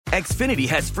Xfinity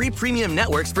has free premium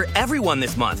networks for everyone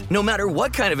this month, no matter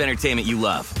what kind of entertainment you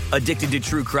love. Addicted to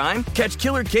true crime? Catch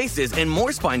killer cases and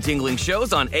more spine-tingling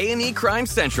shows on A&E Crime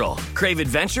Central. Crave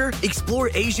adventure? Explore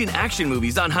Asian action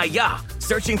movies on Hi-YAH.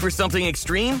 Searching for something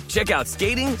extreme? Check out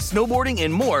skating, snowboarding,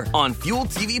 and more on Fuel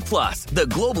TV Plus, the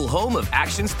global home of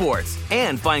action sports.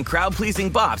 And find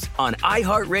crowd-pleasing bops on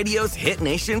iHeartRadio's Hit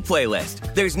Nation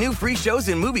playlist. There's new free shows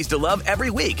and movies to love every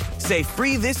week. Say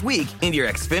free this week in your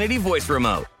Xfinity voice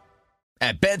remote.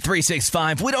 At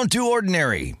Bet365, we don't do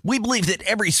ordinary. We believe that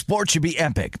every sport should be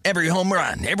epic. Every home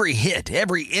run, every hit,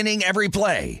 every inning, every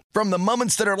play. From the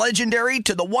moments that are legendary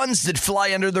to the ones that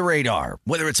fly under the radar.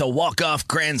 Whether it's a walk-off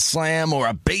grand slam or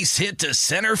a base hit to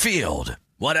center field.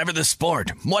 Whatever the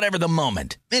sport, whatever the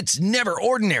moment. It's never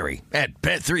ordinary at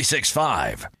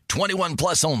Bet365. 21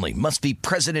 plus only. Must be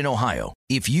present in Ohio.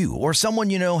 If you or someone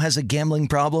you know has a gambling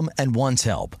problem and wants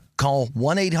help, call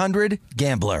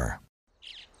 1-800-GAMBLER.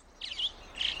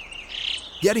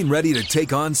 Getting ready to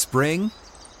take on spring?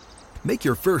 Make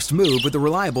your first move with the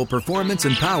reliable performance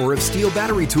and power of Steel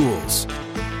battery tools.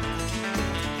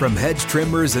 From hedge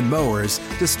trimmers and mowers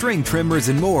to string trimmers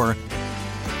and more,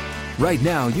 right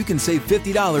now you can save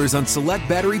 $50 on select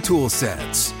battery tool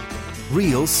sets.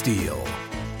 Real Steel.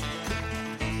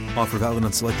 Offer valid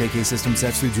on select AK system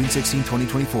sets through June 16,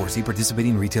 2024. See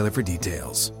participating retailer for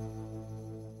details.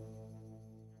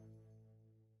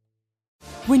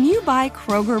 When you buy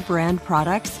Kroger brand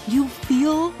products, you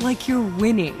feel like you're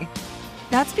winning.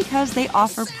 That's because they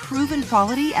offer proven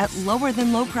quality at lower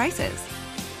than low prices.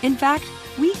 In fact,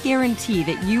 we guarantee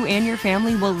that you and your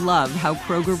family will love how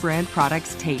Kroger brand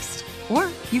products taste, or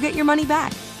you get your money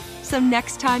back. So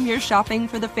next time you're shopping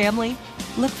for the family,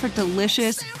 look for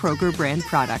delicious Kroger brand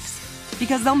products,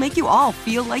 because they'll make you all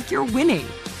feel like you're winning.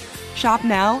 Shop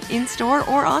now, in-store,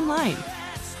 or online.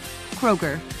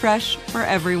 Kroger, fresh for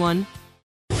everyone.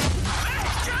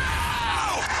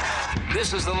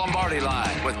 This is the Lombardi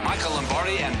Line with Michael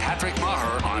Lombardi and Patrick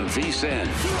Maher on VSiN.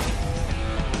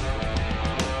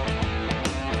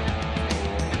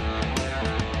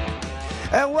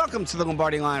 And welcome to the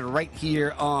Lombardi Line right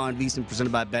here on VSiN,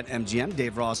 presented by BetMGM.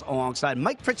 Dave Ross alongside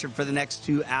Mike Pritchard for the next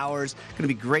 2 hours. Going to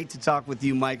be great to talk with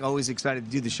you, Mike. Always excited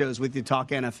to do the shows with you, talk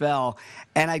NFL.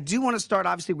 And I do want to start,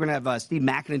 obviously, we're going to have Steve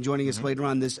Makinen joining us later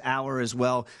on this hour as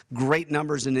well. Great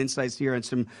numbers and insights here and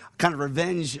some kind of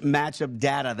revenge matchup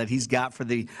data that he's got for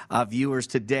the viewers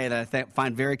today that I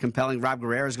find very compelling. Rob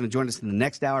Guerrero is going to join us in the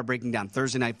next hour, breaking down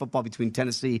Thursday Night Football between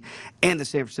Tennessee and the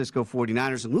San Francisco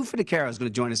 49ers. And Lou Fidecaro is going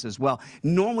to join us as well.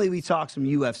 Normally we talk some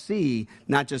UFC,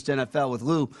 not just NFL with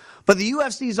Lou, but the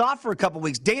UFC's off for a couple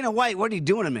weeks. Dana White, what are you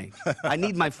doing to me? I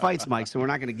need my fights, Mike, so we're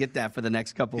not going to get that for the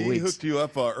next couple of weeks. He hooked you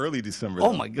up early December.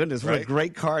 Oh, my goodness. What a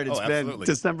great card it's been. Absolutely.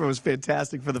 December was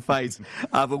fantastic for the fights,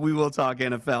 but we will talk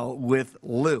NFL with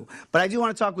Lou. But I do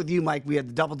want to talk with you, Mike. We had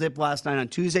the double dip last night on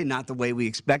Tuesday, not the way we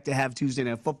expect to have Tuesday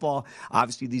Night Football.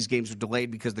 Obviously, these games are delayed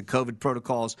because of the COVID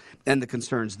protocols and the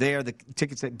concerns there. The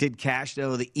tickets that did cash,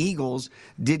 though, the Eagles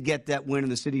did get that win in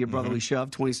the City of Brotherly Shove,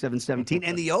 27-17,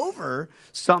 and the over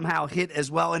somehow hit as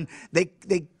well. And they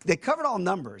covered all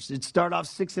numbers. It started off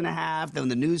 6.5. Then when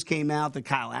the news came out that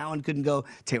Kyle Allen couldn't go,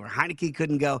 Taylor Heineke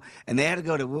couldn't go, and they had to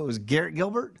go to, what was it, Garrett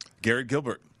Gilbert? Garrett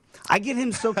Gilbert. I get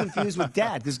him so confused with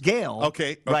Dad because Gale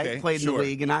played in the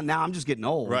league, and now I'm just getting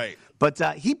old. Right. But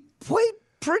he played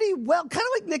pretty well, kind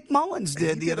of like Nick Mullins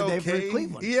did the other day for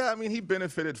Cleveland. Yeah, I mean, he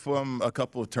benefited from a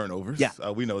couple of turnovers.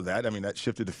 Yeah. We know that. I mean, that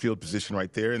shifted the field position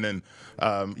right there. And then,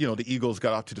 the Eagles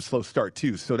got off to the slow start,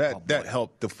 too. So that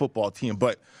helped the football team.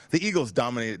 But the Eagles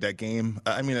dominated that game.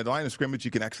 I mean, at the line of scrimmage,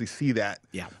 you can actually see that,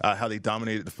 how they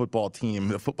dominated the football team.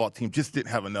 The football team just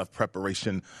didn't have enough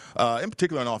preparation, in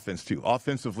particular on offense, too.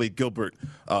 Offensively, Gilbert,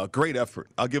 great effort.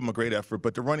 I'll give him a great effort.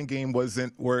 But the running game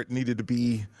wasn't where it needed to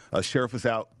be. Sheriff was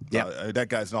out. That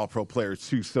guy's an all-pro player,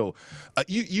 too. So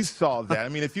you saw that. I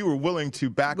mean, if you were willing to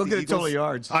back the Eagles. Look at total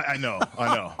yards. I know.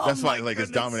 That's why,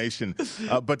 his domination.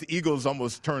 But the Eagles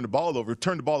almost turned the ball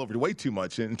over way too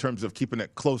much in terms of keeping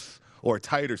it close or a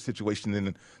tighter situation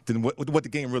than what the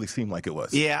game really seemed like it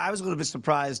was. Yeah, I was a little bit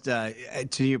surprised,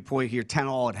 to your point here,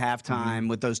 10-all at halftime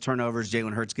with those turnovers.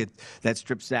 Jalen Hurts get that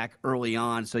strip sack early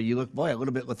on. So you look, a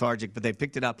little bit lethargic, but they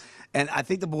picked it up. And I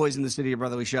think the boys in the City of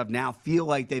Brotherly Shove now feel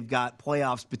like they've got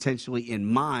playoffs potentially in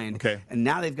mind. Okay. And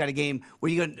now they've got a game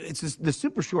where it's the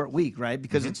super short week, right?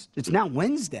 Because it's now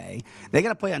Wednesday. They got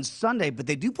to play on Sunday, but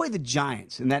they do play the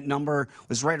Giants. And that number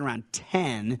was right around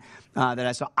 10 that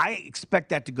I saw. I expect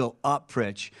that to go up,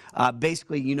 Pritch.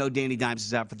 Basically, Danny Dimes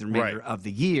is out for the remainder of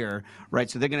the year, right?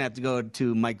 So they're going to have to go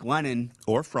to Mike Glennon.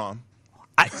 Or Fromm.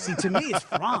 See, to me, it's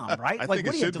Fromm, right? Like,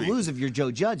 what do you have to lose if you're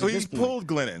Joe Judge? Well, at this he point? pulled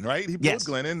Glennon, right? He pulled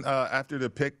Glennon after the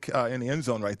pick in the end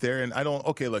zone right there. And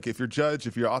look, if you're Judge,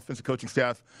 if you're offensive coaching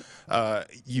staff,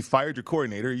 you fired your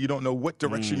coordinator, you don't know what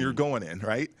direction you're going in,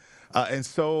 right? And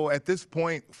so at this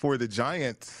point for the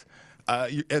Giants,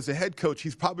 as a head coach,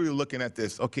 he's probably looking at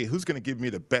this, okay, who's going to give me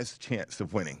the best chance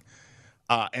of winning?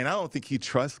 And I don't think he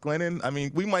trusts Glennon. I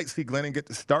mean, we might see Glennon get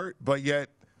the start, but yet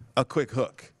a quick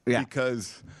hook. Yeah.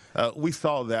 Because we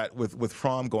saw that with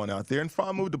Fromm going out there. And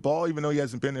Fromm moved the ball, even though he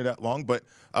hasn't been there that long. But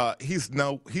he's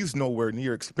nowhere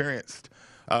near experienced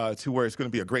to where it's going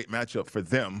to be a great matchup for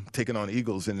them taking on the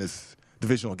Eagles in this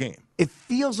divisional game. It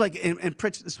feels like, and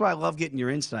Pritch, that's why I love getting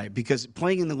your insight, because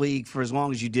playing in the league for as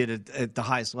long as you did at the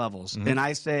highest levels, and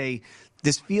I say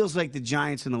this feels like the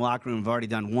Giants in the locker room have already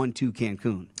done 1-2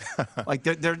 Cancun. Like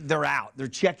they're out. They're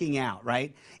checking out,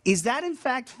 right? Is that in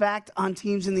fact on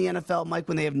teams in the NFL, Mike,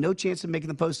 when they have no chance of making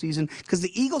the postseason? Because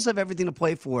the Eagles have everything to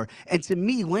play for. And to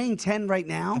me, laying 10 right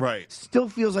now still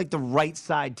feels like the right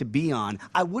side to be on.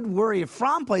 I would worry if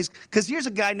Fromm plays, because here's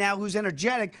a guy now who's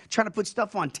energetic, trying to put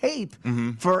stuff on tape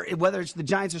for whether it's the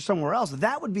Giants or somewhere else.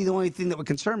 That would be the only thing that would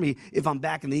concern me if I'm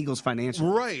back in the Eagles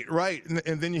financially. Right.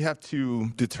 And then you have to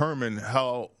determine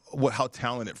how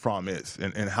talented Fromm is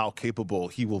and how capable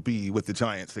he will be with the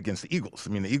Giants against the Eagles.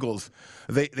 I mean, the Eagles,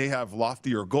 they have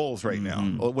loftier goals right now.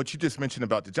 What you just mentioned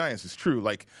about the Giants is true.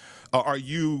 Like, are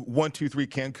you 1-2-3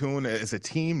 Cancun as a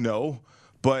team? No.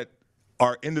 But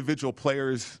are individual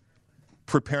players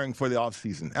preparing for the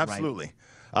offseason? Absolutely. Right.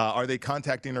 Are they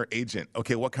contacting their agent?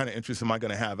 Okay, what kind of interest am I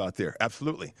going to have out there?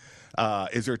 Absolutely.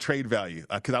 Is there trade value?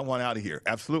 Because I want out of here.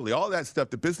 Absolutely. All that stuff,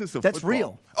 the business of football. That's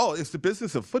real. Oh, it's the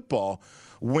business of football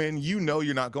when you know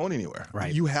you're not going anywhere.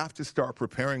 Right. You have to start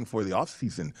preparing for the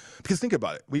offseason. Because think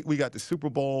about it. We got the Super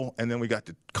Bowl, and then we got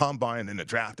the Combine and the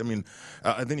draft. I mean,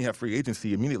 and then you have free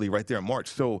agency immediately right there in March.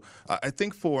 So I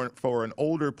think for an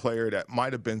older player that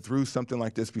might have been through something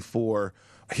like this before,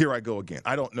 here I go again.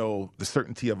 I don't know the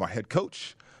certainty of my head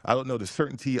coach. I don't know the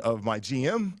certainty of my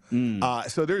GM.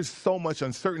 So there's so much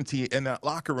uncertainty in that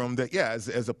locker room that,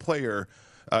 as a player,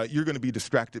 you're going to be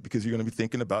distracted because you're going to be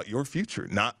thinking about your future,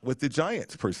 not with the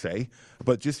Giants per se,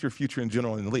 but just your future in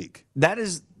general in the league. That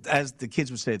is, as the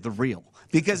kids would say, the real.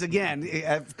 Because,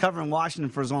 again, covering Washington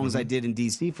for as long as I did in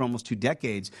D.C. for almost 2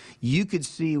 decades, you could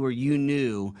see where you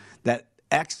knew that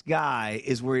X guy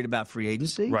is worried about free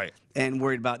agency and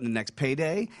worried about the next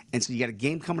payday. And so you got a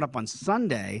game coming up on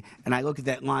Sunday, and I look at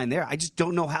that line there. I just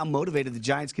don't know how motivated the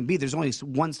Giants can be. There's only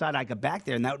one side I could back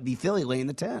there, and that would be Philly laying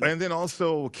the 10. And then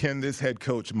also, can this head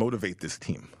coach motivate this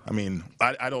team? I mean,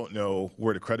 I don't know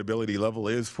where the credibility level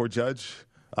is for Judge.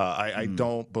 I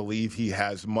don't believe he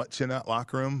has much in that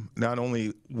locker room, not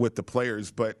only with the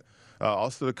players, but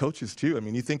also the coaches, too. I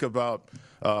mean, you think about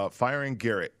firing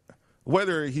Garrett.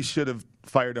 Whether he should have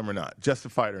fired him or not,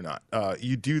 justified or not,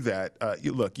 you do that.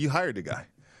 You hired the guy.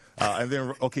 And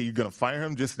then, okay, you're going to fire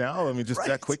him just now? I mean, just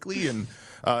that quickly? And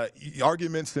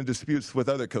arguments and disputes with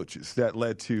other coaches that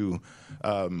led to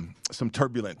some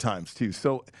turbulent times, too.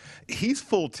 So he's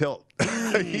full tilt.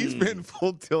 He's been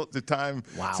full tilt the time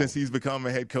since he's become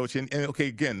a head coach. And, okay,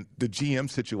 again, the GM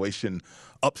situation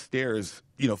upstairs,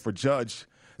 for Judge,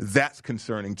 that's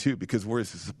concerning, too, because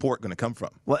where's the support going to come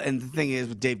from? Well, and the thing is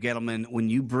with Dave Gettleman, when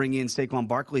you bring in Saquon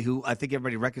Barkley, who I think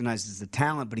everybody recognizes the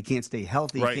talent, but he can't stay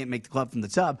healthy, he can't make the club from the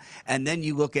tub, and then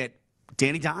you look at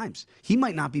Danny Dimes. He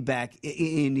might not be back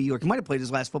in New York. He might have played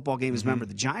his last football game as a member of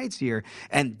the Giants here,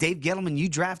 and Dave Gettleman, you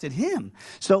drafted him.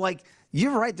 So,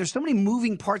 you're right. There's so many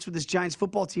moving parts with this Giants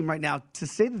football team right now. To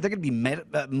say that they're going to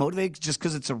be motivated just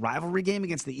because it's a rivalry game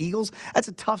against the Eagles, that's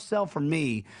a tough sell for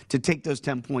me to take those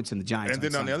 10 points in the Giants. And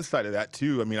then on the other side of that,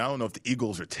 too, I mean, I don't know if the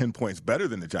Eagles are 10 points better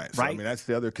than the Giants. Right. So, I mean, that's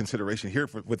the other consideration here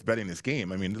with betting this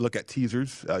game. I mean, look at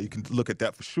teasers. You can look at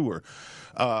that for sure.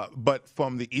 But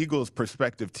from the Eagles'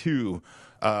 perspective, too,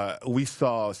 we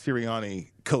saw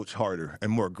Sirianni coach harder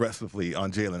and more aggressively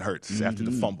on Jalen Hurts after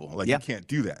the fumble. You can't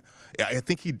do that. I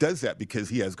think he does that because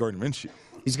he has Gardner Minshew.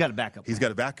 He's got a backup. He's got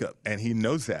a backup, and he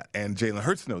knows that, and Jalen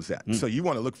Hurts knows that. So you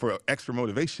want to look for extra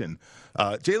motivation.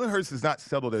 Jalen Hurts is not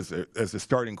settled as a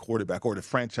starting quarterback or the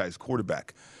franchise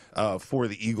quarterback for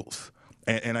the Eagles,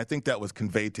 and I think that was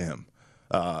conveyed to him.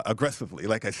 Aggressively,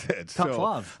 like I said. Tough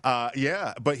love.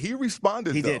 But he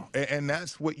responded, he did. And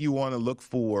that's what you want to look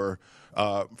for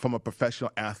from a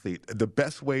professional athlete. The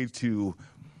best way to,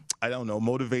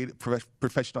 motivate a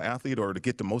professional athlete or to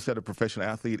get the most out of a professional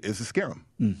athlete is to scare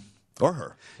him. Or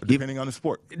her, depending on the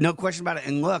sport. No question about it.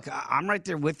 And look, I'm right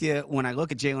there with you when I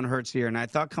look at Jalen Hurts here, and I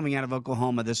thought coming out of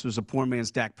Oklahoma, this was a poor man's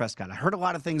Dak Prescott. I heard a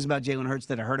lot of things about Jalen Hurts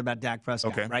that I heard about Dak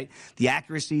Prescott, right? The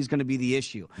accuracy is going to be the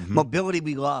issue. Mobility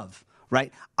we love.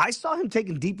 right? I saw him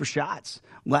taking deeper shots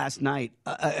last night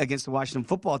against the Washington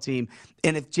football team.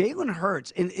 And if Jalen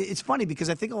Hurts, and it's funny because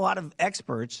I think a lot of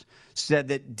experts said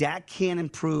that Dak can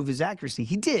improve his accuracy.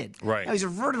 He did. Right. Now, he's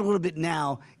reverted a little bit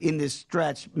now in this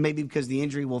stretch, maybe because of the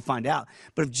injury, we'll find out.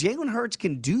 But if Jalen Hurts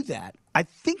can do that, I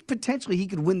think potentially he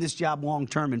could win this job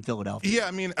long-term in Philadelphia. Yeah,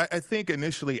 I mean, I think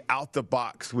initially out the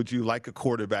box, would you like a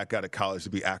quarterback out of college to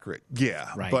be accurate? Yeah,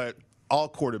 Right. But all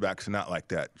quarterbacks are not like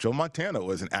that. Joe Montana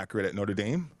wasn't accurate at Notre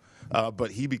Dame.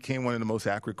 But he became one of the most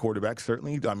accurate quarterbacks,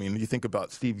 certainly. I mean, you think about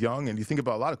Steve Young and you think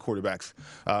about a lot of quarterbacks.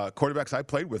 Quarterbacks I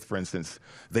played with, for instance,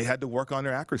 they had to work on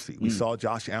their accuracy. We saw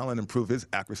Josh Allen improve his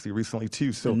accuracy recently,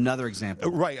 too. So another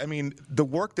example. Right. I mean, the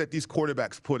work that these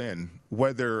quarterbacks put in,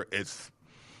 whether it's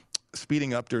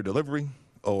speeding up their delivery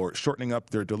or shortening up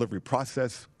their delivery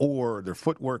process or their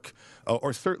footwork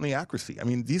or certainly accuracy. I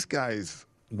mean, these guys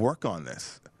work on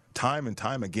this time and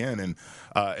time again.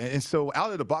 And so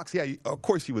out of the box, yeah, of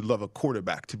course you would love a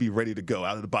quarterback to be ready to go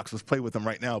out of the box. Let's play with them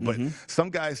right now. But some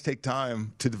guys take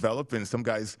time to develop, and some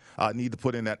guys need to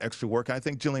put in that extra work. I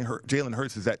think Jalen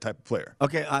Hurts is that type of player.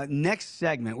 Okay, next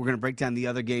segment, we're going to break down the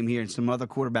other game here and some other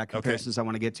quarterback comparisons I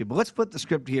want to get to. But let's flip the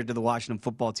script here to the Washington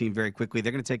football team very quickly.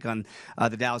 They're going to take on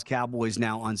the Dallas Cowboys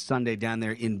now on Sunday down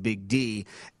there in Big D,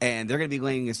 and they're going to be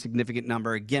laying a significant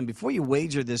number. Again, before you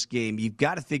wager this game, you've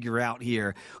got to figure out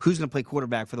here who's going to play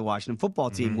quarterback for the Washington football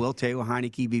team. Will Taylor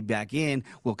Heineke be back in?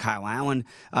 Will Kyle Allen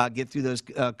get through those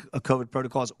COVID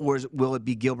protocols, or will it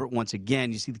be Gilbert once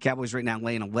again? You see the Cowboys right now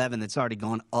laying 11. That's already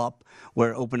gone up,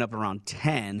 where it opened up around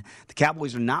 10. The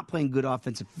Cowboys are not playing good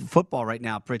offensive football right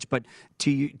now, Pritch, but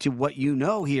to what you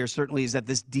know here certainly is that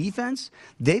this defense,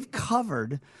 they've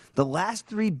covered the last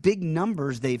 3 big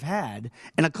numbers they've had,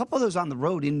 and a couple of those on the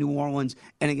road in New Orleans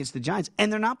and against the Giants,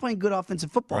 and they're not playing good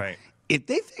offensive football. Right. If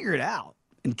they figure it out,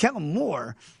 and Kellen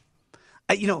Moore,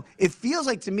 it feels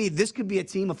like to me this could be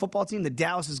a football team that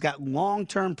Dallas has got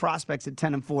long-term prospects at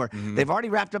 10-4. They've already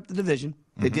wrapped up the division.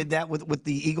 They did that with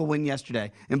the Eagle win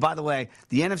yesterday. And by the way,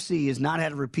 the NFC has not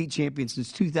had a repeat champion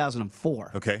since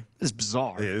 2004. Okay. It's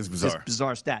bizarre. Yeah, it is bizarre. It's a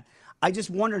bizarre stat. I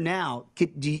just wonder now, do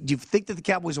you think that the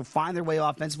Cowboys will find their way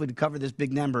offensively to cover this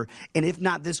big number? And if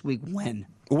not this week, when?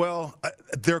 Well,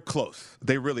 they're close.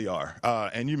 They really are.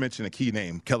 And you mentioned a key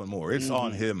name, Kellen Moore. It's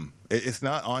on him. It's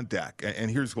not on Dak. And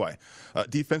here's why.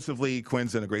 Defensively,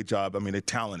 Quinn's done a great job. I mean, they're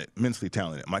talented, immensely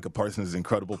talented. Micah Parsons is an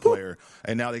incredible player.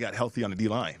 And now they got healthy on the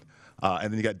D-line.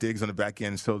 And then you got Diggs on the back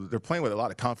end. So they're playing with a lot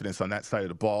of confidence on that side of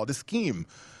the ball. The scheme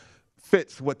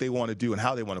fits what they want to do and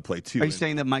how they want to play, too. Are you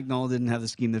saying that Mike Nolan didn't have the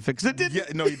scheme that fixed it? Yeah,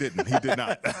 no, he didn't. He did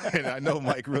not. And I know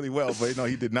Mike really well, but no,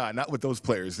 he did not. Not with those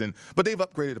players. But they've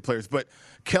upgraded the players. But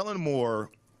Kellen Moore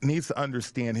needs to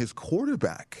understand his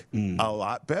quarterback a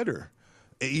lot better.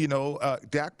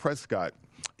 Dak Prescott,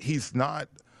 he's not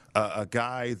a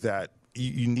guy that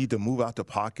you need to move out the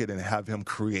pocket and have him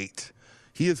create.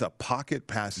 He is a pocket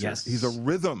passer. Yes. He's a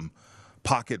rhythm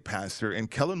pocket passer,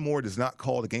 and Kellen Moore does not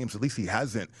call the games, at least he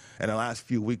hasn't in the last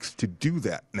few weeks, to do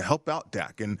that and help out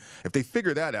Dak. And if they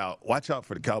figure that out, watch out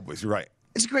for the Cowboys. You're right.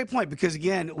 It's a great point because,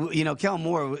 again, Kellen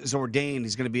Moore is ordained.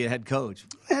 He's going to be a head coach.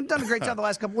 And done a great job the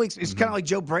last couple of weeks. It's kind of like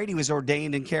Joe Brady was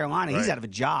ordained in Carolina. He's out of a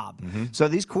job. So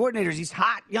these coordinators, these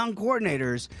hot, young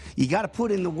coordinators, you got to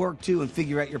put in the work, too, and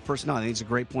figure out your personnel. I think it's a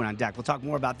great point on Dak. We'll talk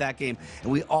more about that game.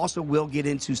 And we also will get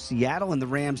into Seattle and the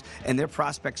Rams and their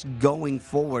prospects going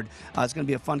forward. It's going to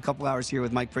be a fun couple hours here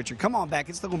with Mike Pritchard. Come on back.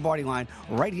 It's the Lombardi Line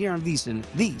right here on VSiN,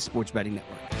 the Sports Betting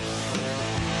Network.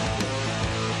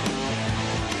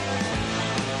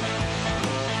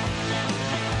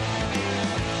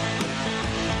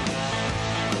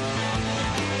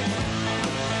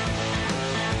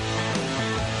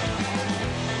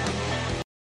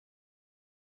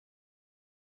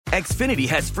 Xfinity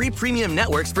has free premium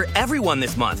networks for everyone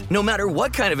this month, no matter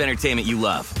what kind of entertainment you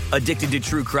love. Addicted to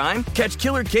true crime? Catch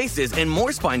killer cases and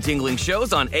more spine-tingling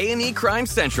shows on A&E Crime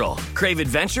Central. Crave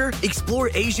adventure? Explore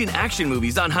Asian action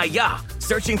movies on Hi-YAH.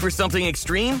 Searching for something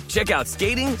extreme? Check out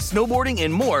skating, snowboarding,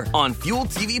 and more on Fuel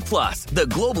TV Plus, the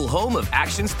global home of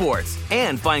action sports.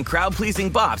 And find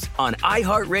crowd-pleasing bops on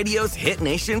iHeartRadio's Hit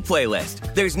Nation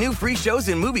playlist. There's new free shows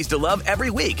and movies to love every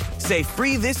week. Say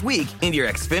free this week in your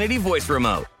Xfinity voice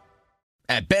remote.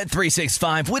 At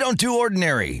Bet365, we don't do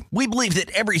ordinary. We believe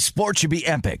that every sport should be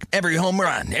epic. Every home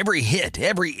run, every hit,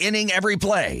 every inning, every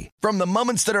play. From the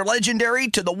moments that are legendary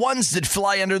to the ones that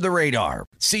fly under the radar.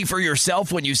 See for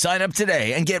yourself when you sign up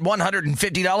today and get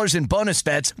 $150 in bonus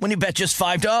bets when you bet just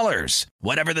 $5.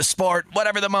 Whatever the sport,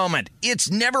 whatever the moment, it's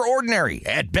never ordinary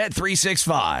at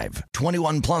Bet365.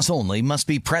 21 plus only. Must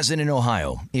be present in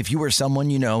Ohio. If you or someone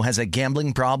you know has a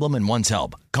gambling problem and wants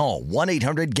help, call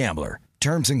 1-800-GAMBLER.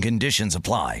 Terms and conditions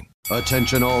apply.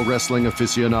 Attention all wrestling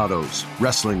aficionados.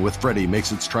 Wrestling with Freddie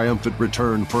makes its triumphant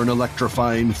return for an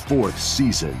electrifying 4th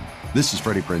season. This is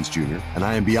Freddie Prinze Jr., and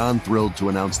I am beyond thrilled to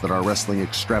announce that our wrestling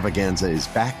extravaganza is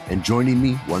back, and joining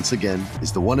me once again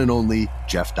is the one and only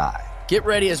Jeff Dye. Get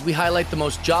ready as we highlight the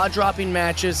most jaw-dropping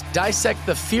matches, dissect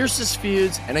the fiercest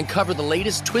feuds, and uncover the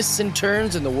latest twists and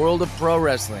turns in the world of pro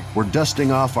wrestling. We're dusting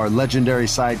off our legendary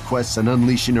side quests and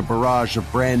unleashing a barrage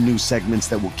of brand new segments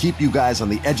that will keep you guys on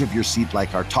the edge of your seat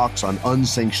like our talks on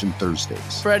Unsanctioned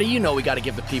Thursdays. Freddie, you know we got to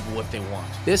give the people what they want.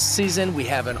 This season, we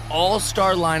have an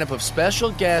all-star lineup of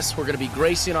special guests who are going to be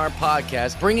gracing our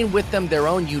podcast, bringing with them their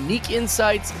own unique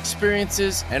insights,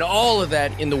 experiences, and all of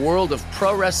that in the world of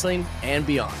pro wrestling and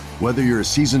beyond. Whether you're a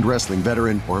seasoned wrestling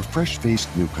veteran or a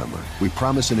fresh-faced newcomer, we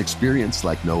promise an experience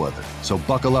like no other. So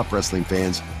buckle up, wrestling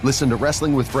fans. Listen to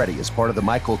Wrestling with Freddie as part of the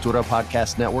My Cultura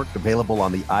Podcast Network, available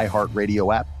on the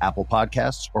iHeartRadio app, Apple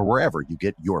Podcasts, or wherever you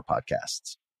get your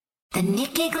podcasts. The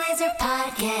Nikki Glaser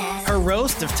Podcast. Her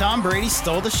roast of Tom Brady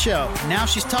stole the show. Now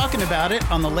she's talking about it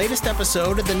on the latest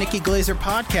episode of the Nikki Glaser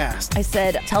Podcast. I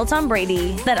said, tell Tom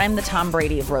Brady that I'm the Tom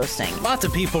Brady of roasting. Lots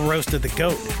of people roasted the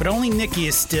GOAT, but only Nikki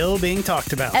is still being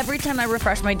talked about. Every time I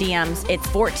refresh my DMs, it's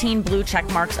 14 blue check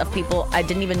marks of people I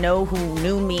didn't even know who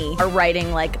knew me are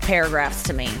writing like paragraphs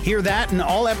to me. Hear that in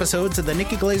all episodes of the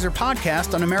Nikki Glaser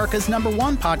Podcast on America's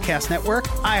 #1 podcast network,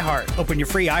 iHeart. Open your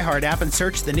free iHeart app and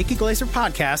search the Nikki Glaser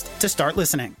Podcast to start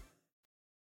listening.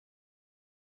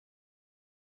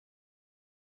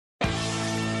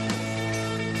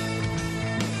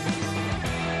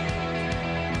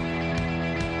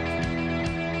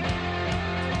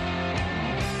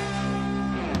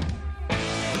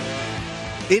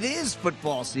 It is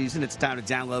football season. It's time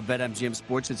to download BetMGM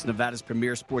Sports. It's Nevada's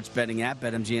premier sports betting app.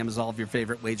 BetMGM has all of your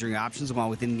favorite wagering options, along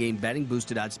with in-game betting,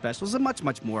 boosted odds specials, and much,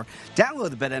 much more. Download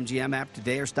the BetMGM app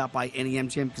today or stop by any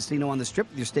MGM casino on the Strip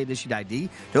with your state-issued ID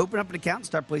to open up an account and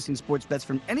start placing sports bets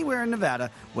from anywhere in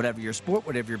Nevada. Whatever your sport,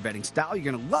 whatever your betting style,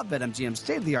 you're going to love BetMGM's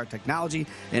state-of-the-art technology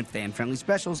and fan-friendly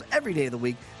specials every day of the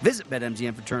week. Visit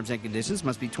BetMGM for terms and conditions.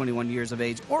 Must be 21 years of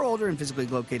age or older and physically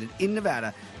located in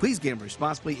Nevada. Please gamble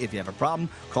responsibly. If you have a problem,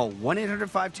 call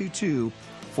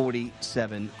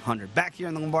 1-800-522-4700. Back here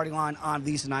on the Lombardi Line on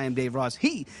VSiN, I am Dave Ross.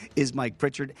 He is Mike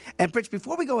Pritchard. And, Pritch,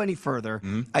 before we go any further,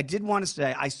 I did want to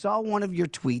say I saw one of your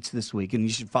tweets this week, and you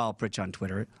should follow Pritch on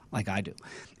Twitter like I do.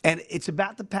 And it's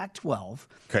about the Pac-12.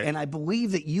 Okay. And I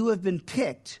believe that you have been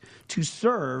picked to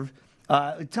serve.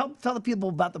 Tell the people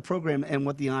about the program and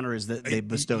what the honor is that they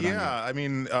bestowed on you. Yeah, I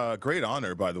mean, great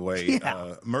honor, by the way.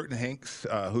 Yeah. Merton Hanks,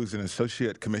 who's an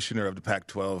associate commissioner of the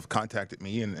Pac-12, contacted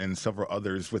me and several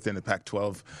others within the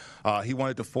Pac-12. He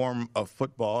wanted to form a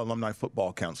alumni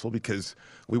football council because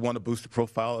we want to boost the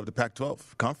profile of the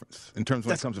Pac-12 conference in terms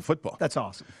when it comes to football. That's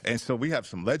awesome. And so we have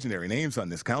some legendary names on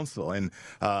this council. And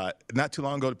not too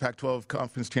long ago, the Pac-12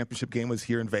 conference championship game was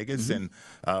here in Vegas, and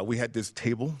we had this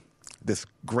table, this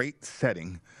great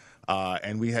setting,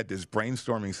 and we had this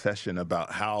brainstorming session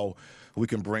about how we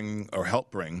can bring or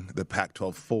help bring the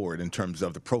Pac-12 forward in terms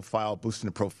of the profile, boosting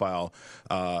the profile,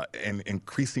 and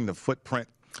increasing the footprint,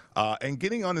 and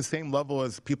getting on the same level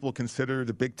as people consider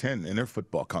the Big Ten in their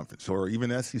football conference, or even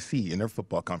SEC in their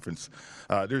football conference.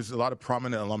 There's a lot of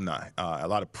prominent alumni, a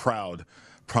lot of proud,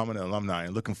 prominent alumni,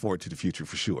 and looking forward to the future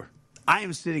for sure. I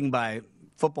am sitting by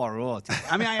football royalty.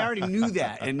 I mean, I already knew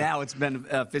that, and now it's been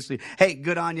officially. Hey,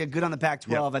 good on you. Good on the Pac-12.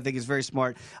 Yep. I think it's very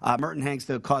smart. Merton Hanks,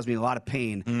 though, caused me a lot of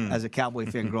pain as a Cowboy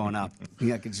fan growing up.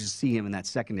 I could just see him in that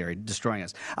secondary destroying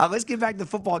us. Let's get back to the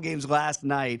football games last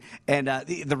night. And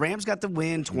the Rams got the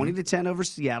win, 20-10 over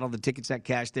Seattle. The tickets that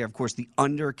cashed there, of course, the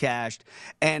under cashed.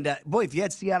 And, boy, if you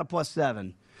had Seattle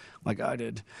 +7, like I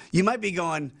did, you might be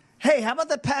going, hey, how about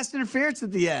that pass interference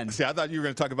at the end? See, I thought you were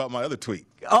going to talk about my other tweet.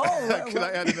 Oh, Can I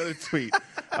add another tweet?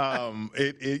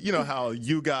 You know how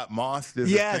You Got Mossed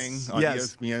is a thing on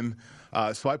ESPN?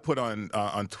 So I put on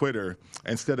Twitter,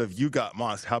 instead of You Got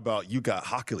Mossed, how about You Got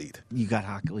Hockeyed? You got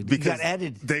Hockeyed. Because you got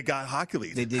added. They got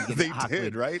Hockeyed. They did get They Hockeyed.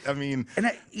 did, right? I mean.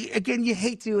 And again, you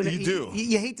hate to. You do.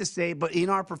 You hate to say it, but in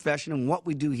our profession and what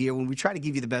we do here, when we try to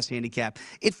give you the best handicap,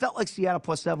 it felt like Seattle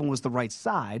 +7 was the right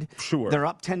side. Sure. They're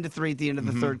up 10-3 at the end of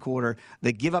the third quarter.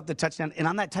 They give up the touchdown. And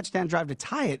on that touchdown drive to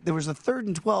tie it, there was a 3rd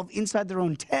and 12 inside their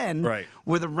own 10, right,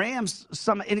 where the Rams,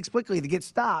 inexplicably, they get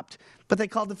stopped, but they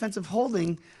called defensive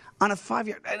holding on a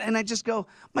 5-yard. And I just go,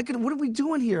 my God, what are we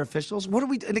doing here, officials? What are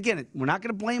we? And again, we're not going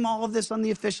to blame all of this on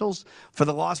the officials for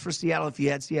the loss for Seattle if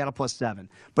you had Seattle +7.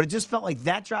 But it just felt like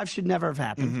that drive should never have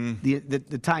happened,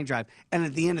 the tying drive. And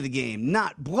at the end of the game,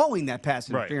 not blowing that pass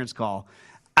interference call.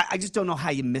 I just don't know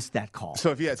how you missed that call.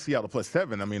 So if you had Seattle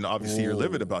 +7, I mean, obviously you're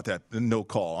livid about that. No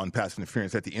call on pass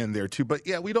interference at the end there, too. But,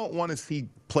 yeah, we don't want to see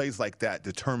plays like that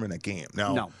determine a game.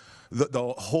 Now,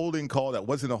 the holding call that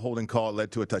wasn't a holding call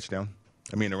led to a touchdown.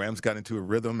 I mean, the Rams got into a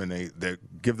rhythm, and they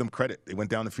give them credit. They went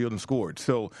down the field and scored.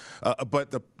 So,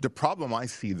 but the problem I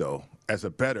see, though, as a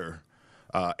bettor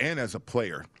and as a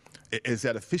player, is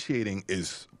that officiating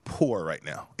is poor right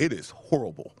now. It is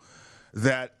horrible.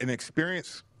 That an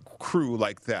experienced crew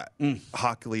like that,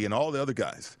 Hockley and all the other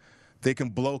guys, they can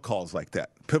blow calls like that,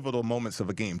 pivotal moments of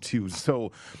a game, too.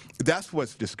 So that's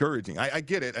what's discouraging. I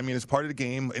get it. I mean, it's part of the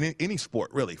game in any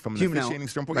sport, really, from an officiating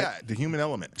standpoint. Right. Yeah, the human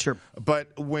element. Sure.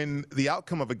 But when the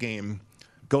outcome of a game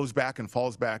goes back and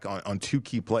falls back on two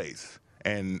key plays,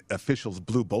 and officials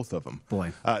blew both of them.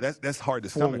 Boy. That's hard to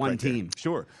stomach. For one right team. There.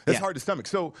 Sure. That's hard to stomach.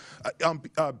 So,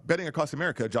 betting across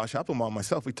America, Josh Applebaum and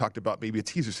myself, we talked about maybe a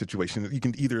teaser situation. You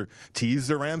can either tease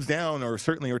the Rams down or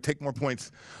take more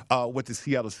points with the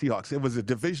Seattle Seahawks. It was a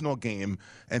divisional game,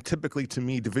 and typically, to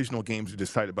me, divisional games are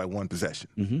decided by one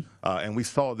possession. And we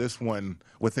saw this one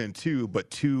within two, but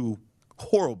two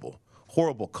horrible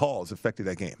calls affected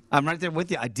that game. I'm right there with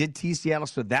you. I did tease Seattle,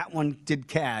 so that one did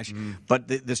cash, but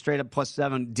the straight-up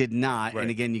 +7 did not. Right.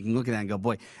 And, again, you can look at that and go,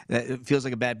 boy, it feels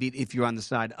like a bad beat if you're on the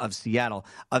side of Seattle.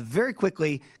 Very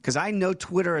quickly, because I know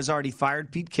Twitter has already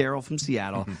fired Pete Carroll from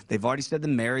Seattle. They've already said the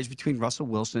marriage between Russell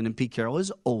Wilson and Pete Carroll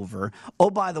is over. Oh,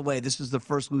 by the way, this is the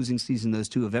first losing season those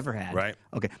two have ever had. Right.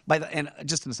 Okay. And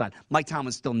just an aside, Mike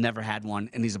Tomlin still never had one,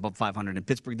 and he's above 500 in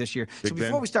Pittsburgh this year. Big so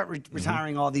before we start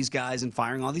retiring all these guys and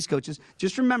firing all these coaches,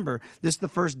 just remember, this is the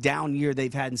first down year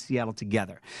they've had in Seattle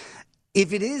together.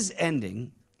 If it is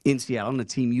ending in Seattle, and the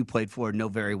team you played for know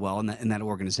very well in that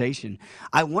organization,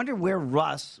 I wonder where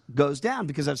Russ goes down,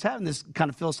 because I was having this kind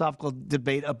of philosophical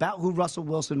debate about who Russell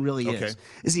Wilson really is.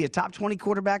 Is he a top 20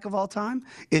 quarterback of all time?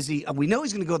 Is he? We know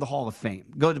he's going to go to the Hall of Fame,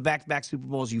 go to back-to-back Super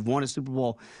Bowls. You've won a Super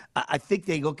Bowl. I think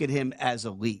they look at him as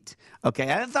elite.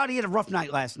 Okay, I thought he had a rough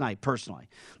night last night, personally.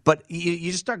 But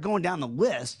you just start going down the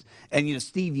list, and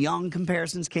Steve Young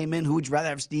comparisons came in. Who would you rather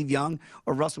have, Steve Young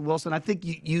or Russell Wilson? I think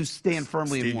you stand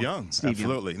firmly in one. Young,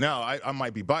 absolutely. Now, I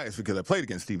might be biased because I played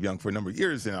against Steve Young for a number of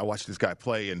years, and I watched this guy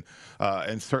play, and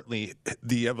certainly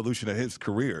the evolution of his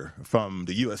career from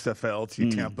the USFL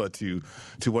to Tampa to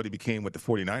what he became with the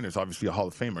 49ers, obviously a Hall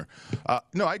of Famer.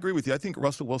 No, I agree with you. I think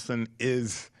Russell Wilson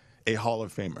is a Hall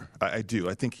of Famer. I do.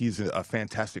 I think he's a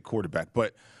fantastic quarterback.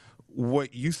 But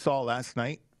what you saw last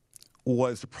night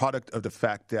was the product of the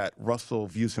fact that Russell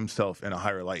views himself in a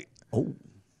higher light. Oh.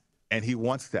 And he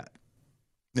wants that.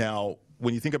 Now,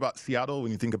 when you think about Seattle,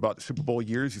 when you think about the Super Bowl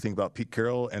years, you think about Pete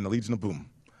Carroll and the Legion of Boom.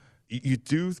 You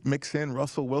do mix in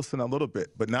Russell Wilson a little bit,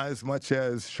 but not as much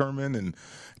as Sherman and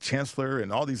Chancellor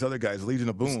and all these other guys, Legion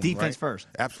of Boom. It's defense first.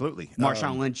 Absolutely.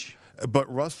 Marshawn Lynch.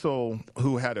 But Russell,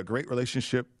 who had a great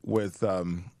relationship with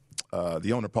the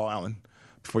owner, Paul Allen,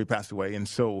 before he passed away, and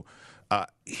so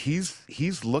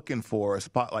he's looking for a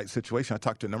spotlight situation. I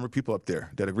talked to a number of people up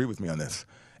there that agree with me on this.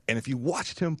 And if you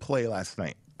watched him play last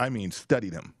night, I mean,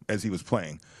 studied him as he was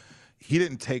playing, he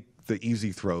didn't take the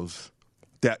easy throws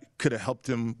that could have helped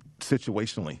him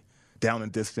situationally, down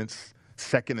and distance,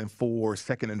 2nd and 4,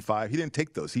 2nd and 5. He didn't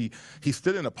take those. He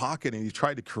stood in a pocket and he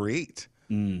tried to create.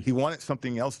 He wanted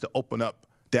something else to open up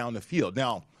down the field.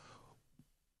 Now,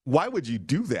 why would you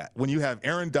do that when you have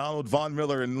Aaron Donald, Von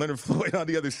Miller, and Leonard Floyd on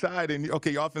the other side, and,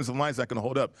 okay, your offensive line's not going to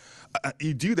hold up?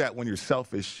 You do that when you're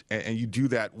selfish, and you do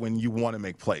that when you want to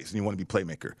make plays, and you want to be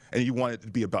playmaker, and you want it to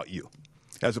be about you,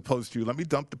 as opposed to let me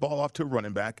dump the ball off to a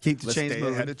running back. Keep the Let's chains stay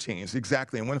moving. ahead of chains.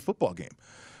 Exactly, and win a football game.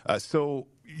 So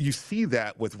you see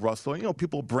that with Russell.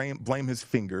 People blame his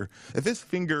finger. If his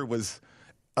finger was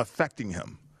affecting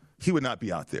him, he would not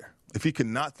be out there. If he could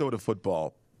not throw the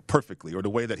football perfectly or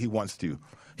the way that he wants to,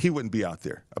 he wouldn't be out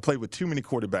there. I played with too many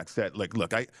quarterbacks that,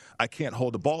 look, I can't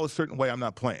hold the ball a certain way. I'm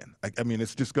not playing. I mean,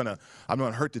 it's just I'm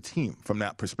going to hurt the team from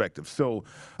that perspective. So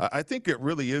I think it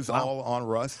really is all on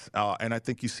Russ, and I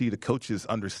think you see the coaches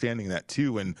understanding that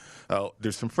too, and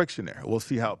there's some friction there. We'll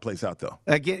see how it plays out, though.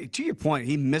 Again, to your point,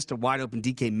 he missed a wide-open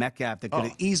DK Metcalf that could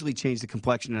have easily changed the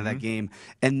complexion of that game.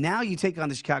 And now you take on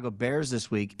the Chicago Bears this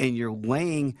week, and you're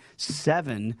laying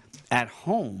 7 at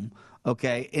home.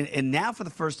 Okay, and now for the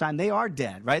first time, they are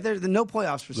dead, right? There's no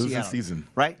playoffs for Losing Seattle. season.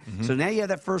 Right? So now you have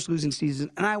that first losing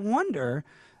season. And I wonder,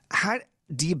 how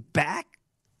do you back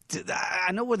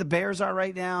I know where the Bears are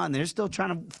right now, and they're still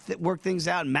trying to work things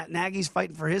out. And Matt Nagy's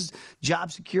fighting for his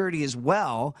job security as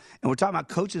well. And we're talking about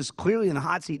coaches clearly in the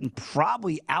hot seat and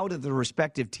probably out of the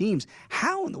respective teams.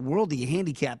 How in the world do you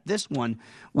handicap this one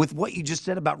with what you just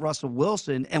said about Russell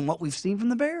Wilson and what we've seen from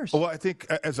the Bears? Well, I think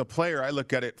as a player, I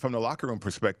look at it from the locker room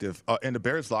perspective. In the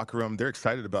Bears locker room, they're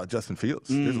excited about Justin Fields.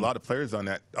 There's a lot of players on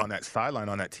that sideline,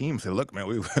 on that team, say, look,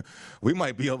 man, we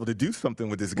might be able to do something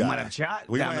with this guy. We might have a shot.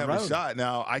 We might have a shot.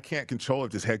 Now, I can't control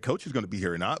if this head coach is going to be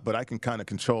here or not, but I can kind of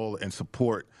control and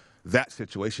support that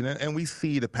situation. And we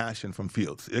see the passion from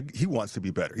Fields. He wants to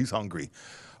be better. He's hungry.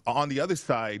 On the other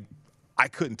side, I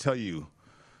couldn't tell you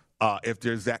if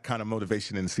there's that kind of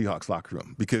motivation in the Seahawks locker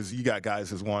room, because you got guys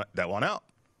that want out.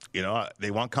 You know,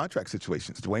 they want contract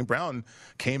situations. Dwayne Brown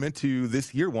came into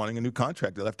this year wanting a new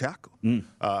contract at left tackle,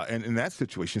 and in that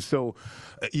situation. So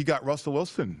you got Russell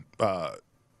Wilson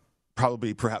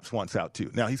probably perhaps wants out too.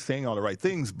 Now, he's saying all the right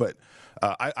things, but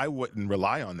I wouldn't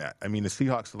rely on that. I mean, the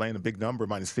Seahawks are laying a big number,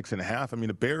 -6.5. I mean,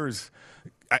 the Bears,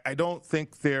 I don't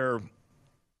think they're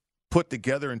put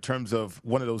together in terms of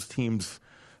one of those teams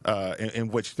in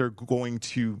which you're going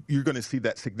to see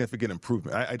that significant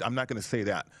improvement. I'm not going to say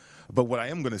that. But what I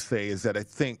am going to say is that I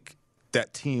think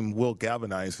that team will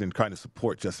galvanize and kind of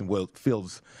support Justin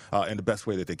Fields in the best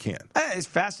way that they can. It's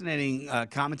fascinating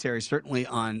commentary, certainly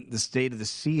on the state of the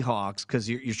Seahawks, because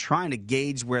you're trying to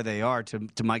gauge where they are,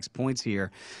 to Mike's points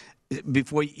here,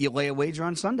 before you lay a wager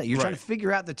on Sunday. You're trying to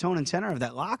figure out the tone and tenor of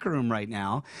that locker room right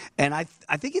now. And I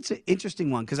think it's an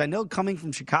interesting one, because I know coming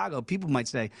from Chicago, people might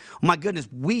say, oh, my goodness,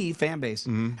 we, fan base,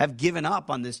 have given up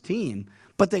on this team.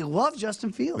 But they love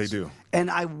Justin Fields. They do.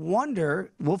 And I wonder,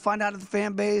 we'll find out if the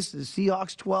fan base, the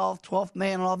Seahawks 12th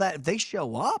man and all that, if they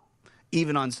show up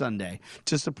even on Sunday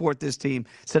to support this team.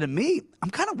 So to me, I'm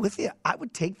kind of with you. I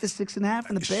would take the 6.5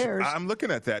 and the Bears. I'm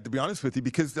looking at that, to be honest with you,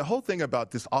 because the whole thing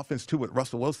about this offense, too, with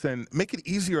Russell Wilson, make it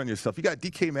easier on yourself. You got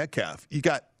DK Metcalf. You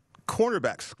got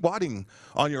cornerbacks squatting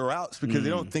on your routes because they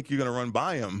don't think you're going to run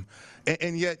by them.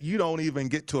 And yet you don't even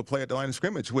get to a play at the line of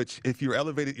scrimmage, which if you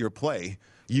elevated your play,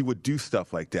 you would do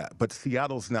stuff like that. But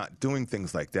Seattle's not doing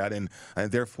things like that, and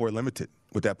therefore limited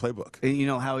with that playbook. And you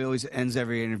know how he always ends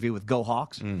every interview with "Go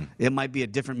Hawks"? It might be a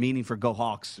different meaning for "Go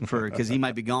Hawks" because he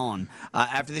might be gone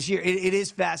after this year. It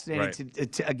is fascinating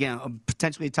to again,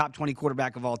 potentially a top 20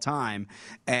 quarterback of all time,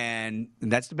 and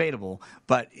that's debatable.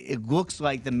 But it looks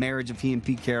like the marriage of he and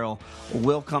Pete Carroll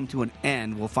will come to an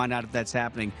end. We'll find out if that's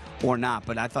happening or not.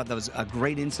 But I thought that was a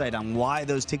great insight on why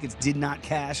those tickets did not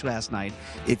cash last night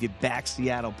if you back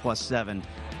Seattle +7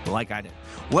 like I did.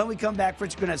 When we come back,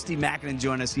 Fritz, we're going to have Steve Makinen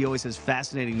join us. He always has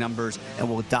fascinating numbers, and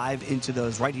we'll dive into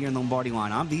those right here in the Lombardi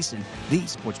Line on VSiN, the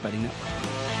Sports Betting Network.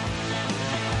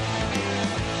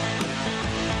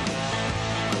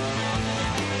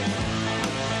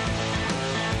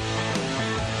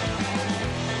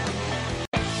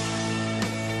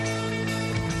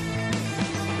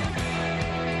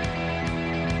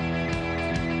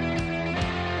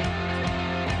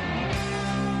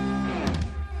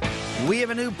 We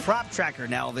have a new prop tracker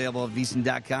now available at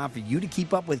VSiN.com for you to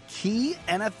keep up with key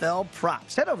NFL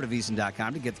props. Head over to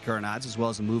VSiN.com to get the current odds as well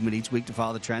as the movement each week to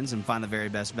follow the trends and find the very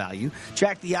best value.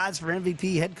 Track the odds for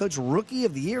MVP, head coach, rookie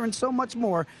of the year, and so much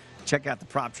more. Check out the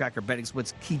Prop Tracker betting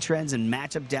splits, key trends, and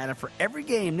matchup data for every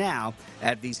game now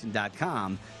at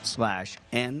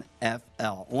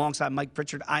VSiN.com/NFL. Alongside Mike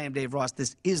Pritchard, I am Dave Ross.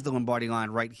 This is the Lombardi Line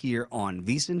right here on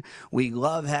VSiN. We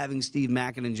love having Steve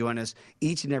Makinen join us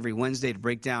each and every Wednesday to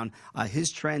break down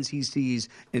his trends he sees,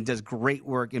 and does great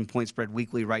work in Point Spread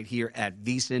Weekly right here at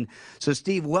VSiN. So,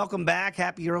 Steve, welcome back.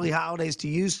 Happy early holidays to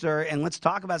you, sir. And let's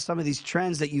talk about some of these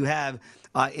trends that you have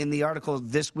in the article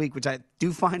this week, which I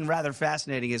do find rather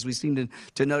fascinating, as we seem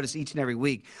to notice each and every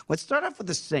week. Let's start off with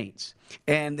the Saints.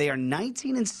 And they are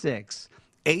 19-6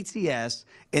 ATS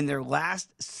in their last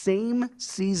same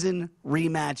season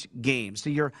rematch game. So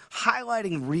you're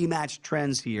highlighting rematch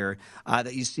trends here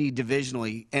that you see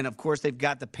divisionally. And, of course, they've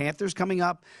got the Panthers coming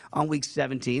up on Week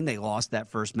 17. They lost that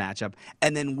first matchup.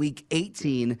 And then Week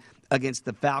 18 against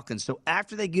the Falcons. So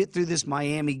after they get through this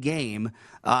Miami game,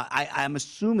 I'm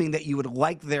assuming that you would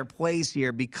like their plays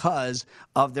here because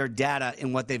of their data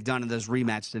and what they've done in those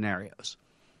rematch scenarios.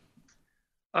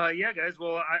 Yeah, guys.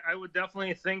 Well, I would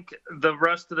definitely think the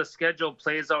rest of the schedule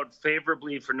plays out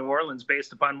favorably for New Orleans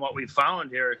based upon what we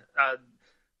found here.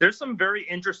 There's some very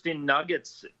interesting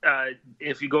nuggets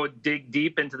if you go dig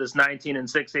deep into this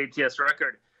 19-6 ATS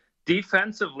record.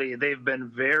 Defensively, they've been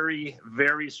very,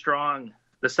 very strong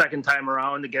the second time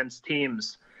around against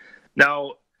teams.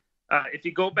 Now, if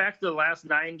you go back to the last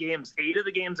 9 games, 8 of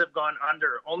the games have gone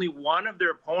under. Only one of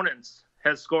their opponents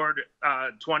has scored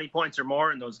 20 points or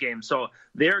more in those games. So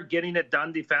they're getting it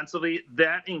done defensively.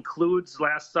 That includes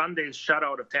last Sunday's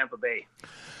shutout of Tampa Bay.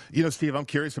 You know, Steve, I'm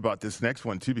curious about this next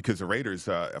one, too, because the Raiders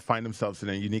find themselves in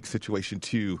a unique situation,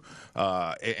 too,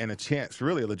 and a chance,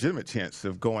 really a legitimate chance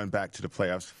of going back to the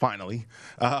playoffs, finally.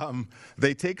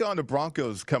 They take on the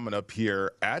Broncos coming up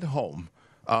here at home.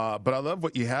 But I love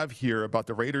what you have here about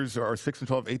the Raiders are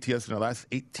 6-12 ATS in their last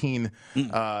 18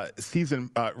 season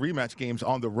rematch games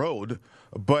on the road,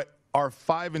 but are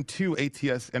 5-2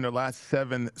 ATS in their last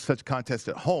 7 such contests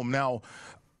at home. Now,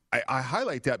 I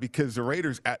highlight that because the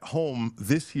Raiders at home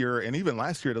this year and even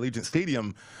last year at Allegiant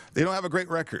Stadium, they don't have a great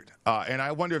record. And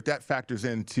I wonder if that factors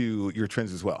into your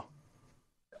trends as well.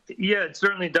 Yeah, it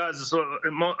certainly does. So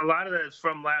a lot of that is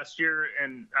from last year.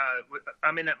 And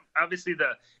I mean, obviously,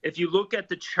 if you look at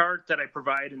the chart that I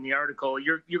provide in the article,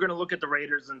 you're going to look at the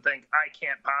Raiders and think, I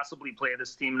can't possibly play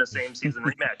this team in the same season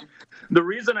rematch. The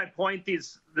reason I point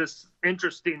this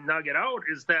interesting nugget out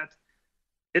is that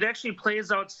it actually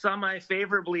plays out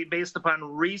semi-favorably based upon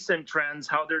recent trends,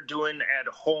 how they're doing at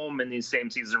home in these same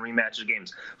season rematch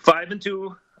games.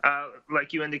 5-2,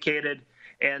 like you indicated.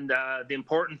 And the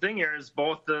important thing here is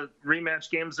both the rematch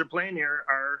games they're playing here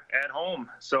are at home.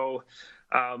 So,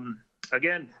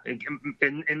 again, in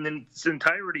its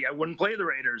entirety, I wouldn't play the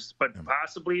Raiders, but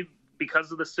possibly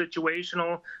because of the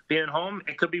situational being at home,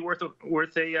 it could be worth an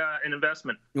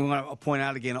investment. We want to point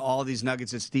out again all these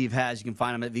nuggets that Steve has. You can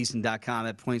find them at VSiN.com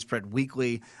at Point Spread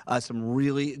Weekly. Some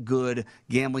really good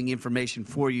gambling information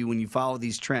for you when you follow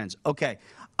these trends. Okay,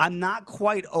 I'm not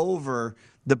quite over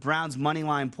the Browns' money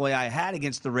line play I had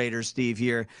against the Raiders, Steve,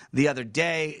 here the other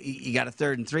day. You got a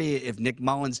 3rd and 3. If Nick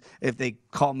Mullins, if they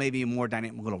call maybe a more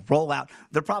dynamic little rollout,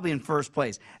 they're probably in first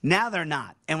place. Now they're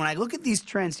not. And when I look at these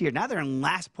trends here, now they're in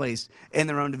last place in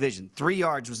their own division. 3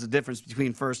 yards was the difference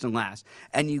between first and last.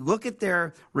 And you look at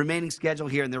their remaining schedule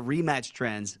here and their rematch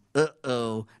trends,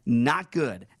 not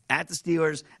good. At the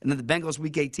Steelers and then the Bengals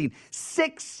week 18.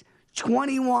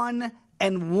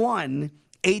 6-21-1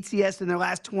 ATS in their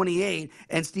last 28.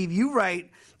 And, Steve, you write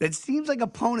that it seems like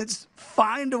opponents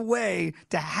find a way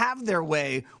to have their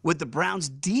way with the Browns'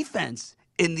 defense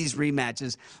in these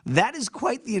rematches. That is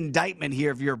quite the indictment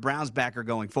here if you're a Browns backer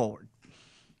going forward.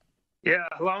 Yeah,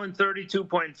 allowing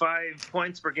 32.5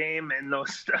 points per game in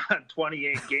those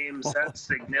 28 games, that's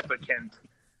significant.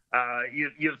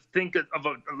 You think of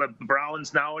the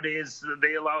Browns nowadays,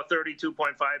 they allow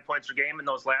 32.5 points per game in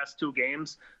those last 2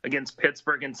 games against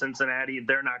Pittsburgh and Cincinnati.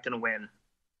 They're not going to win.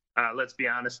 Let's be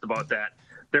honest about that.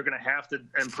 They're going to have to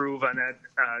improve on that.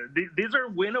 These are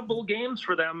winnable games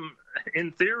for them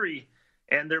in theory,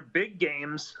 and they're big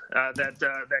games that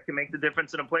can make the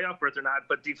difference in a playoff berth or not.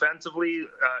 But defensively,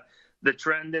 the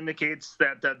trend indicates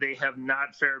that they have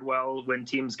not fared well when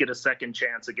teams get a second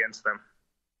chance against them.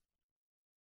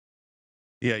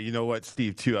 Yeah, you know what,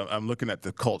 Steve, too, I'm looking at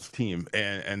the Colts team,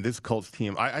 and this Colts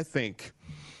team, I think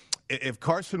if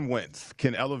Carson Wentz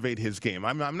can elevate his game,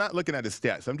 I'm not looking at his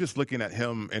stats. I'm just looking at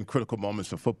him in critical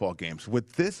moments of football games.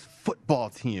 With this football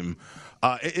team,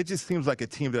 it just seems like a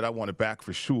team that I want to back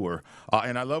for sure.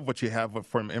 And I love what you have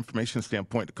from an information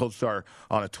standpoint. The Colts are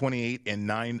on a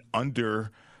 28-9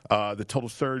 under the total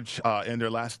surge in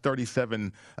their last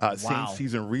 37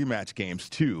 same-season rematch games,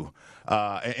 too.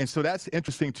 And so that's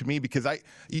interesting to me because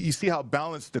you see how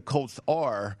balanced the Colts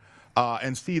are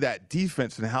and see that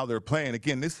defense and how they're playing.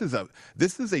 Again, this is a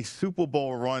Super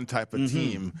Bowl run type of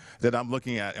team that I'm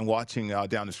looking at and watching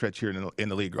down the stretch here in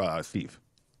the league, Steve.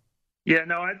 Yeah,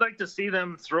 no, I'd like to see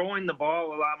them throwing the ball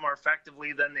a lot more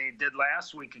effectively than they did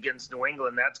last week against New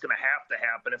England. That's going to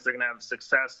happen if they're going to have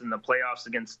success in the playoffs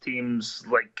against teams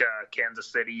like Kansas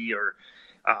City or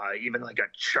even like a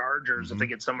Chargers. If they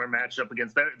get somewhere matched up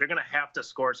against that, they're going to have to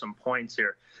score some points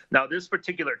here. Now, this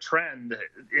particular trend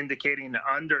indicating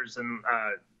unders in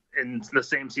the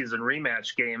same season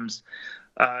rematch games,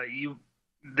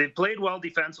 they played well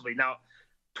defensively. Now,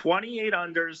 28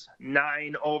 unders,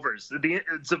 9 overs.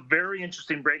 It's a very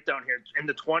interesting breakdown here. In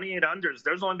the 28 unders,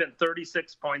 there's only been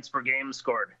 36 points per game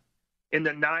scored. In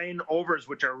the 9 overs,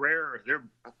 which are rare, they're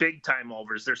big-time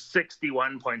overs. They're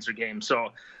 61 points a game.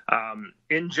 So,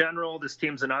 in general, this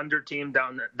team's an under team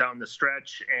down the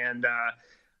stretch, and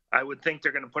I would think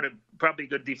they're going to put probably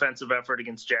good defensive effort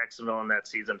against Jacksonville in that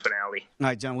season finale. All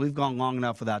right, John, we've gone long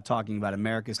enough without talking about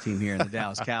America's team here in the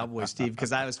Dallas Cowboys, Steve,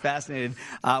 because I was fascinated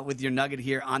with your nugget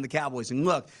here on the Cowboys. And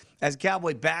look, as a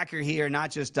Cowboy backer here,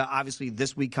 not just obviously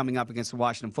this week coming up against the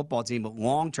Washington football team, but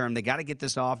long term, they got to get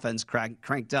this offense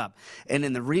cranked up. And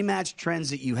in the rematch trends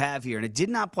that you have here, and it did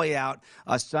not play out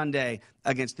Sunday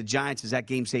against the Giants as that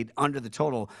game stayed under the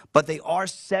total, but they are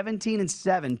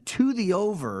 17-7 to the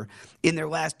over in their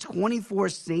last 24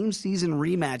 same-season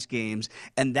rematch games,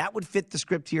 and that would fit the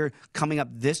script here coming up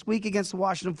this week against the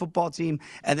Washington football team,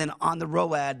 and then on the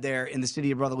road there in the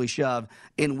city of brotherly shove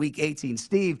in Week 18.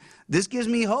 Steve, this gives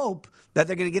me hope that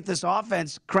they're going to get this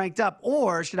offense cranked up,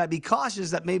 or should I be cautious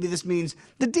that maybe this means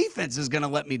the defense is going to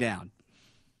let me down?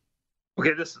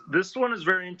 Okay, this one is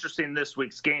very interesting, this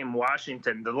week's game,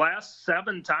 Washington. The last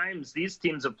 7 times these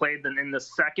teams have played in the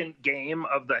second game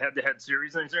of the head-to-head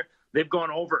series, they've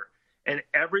gone over. And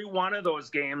every one of those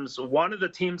games, one of the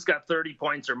teams got 30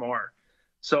 points or more.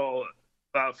 So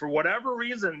for whatever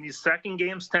reason, these second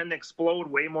games tend to explode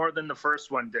way more than the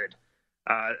first one did.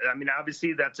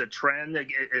 Obviously that's a trend.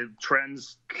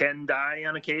 Trends can die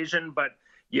on occasion, but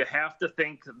you have to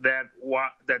think that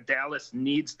Dallas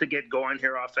needs to get going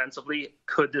here offensively.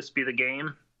 Could this be the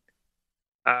game?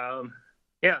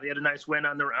 They had a nice win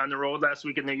on the road last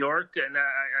week in New York, and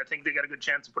I think they got a good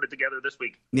chance to put it together this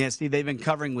week. Yeah, Steve, they've been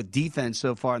covering with defense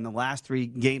so far in the last 3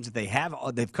 games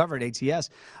that they've covered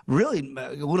ATS. Really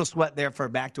a little sweat there for a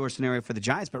backdoor scenario for the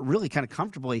Giants, but really kind of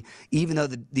comfortably, even though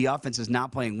the offense is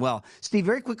not playing well. Steve,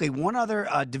 very quickly, one other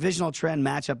divisional trend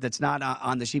matchup that's not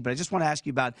on the sheet, but I just want to ask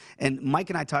you about, and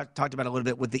Mike and I talked about it a little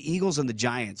bit, with the Eagles and the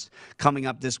Giants coming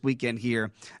up this weekend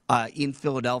here in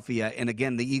Philadelphia. And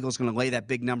again, the Eagles going to lay that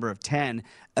big number of 10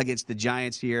 against the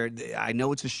Giants here. I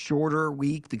know it's a shorter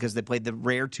week because they played the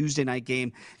rare Tuesday night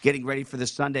game getting ready for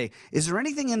this Sunday. Is there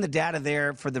anything in the data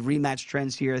there for the rematch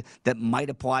trends here that might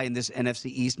apply in this NFC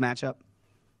East matchup?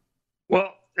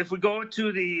 Well, if we go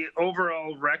to the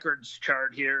overall records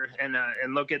chart here and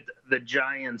look at the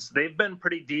Giants, they've been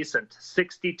pretty decent.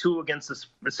 62% against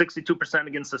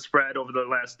the spread over the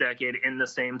last decade in the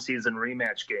same season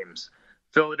rematch games.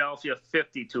 Philadelphia,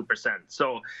 52%.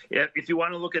 So if you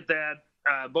want to look at that,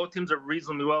 both teams are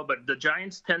reasonably well, but the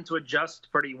Giants tend to adjust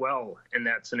pretty well in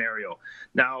that scenario.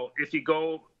 Now, if you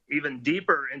go even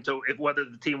deeper into whether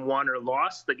the team won or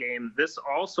lost the game, this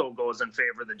also goes in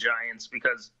favor of the Giants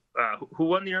because who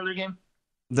won the earlier game?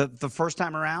 The first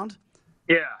time around?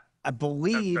 Yeah. I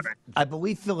believe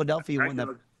Philadelphia won that.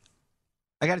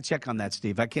 I got to check on that,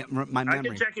 Steve. I can't my memory. I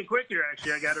can check it quick here,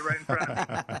 actually. I got it right in front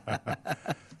of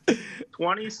me.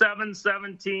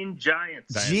 27-17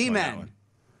 Giants. G-Men.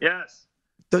 Yes.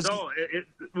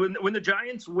 When the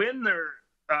Giants win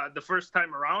the first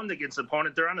time around against the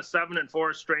opponent, they're on a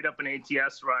 7-4 straight up an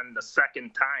ATS run the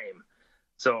second time.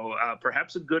 So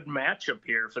perhaps a good matchup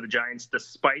here for the Giants,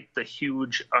 despite the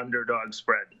huge underdog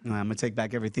spread. I'm going to take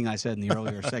back everything I said in the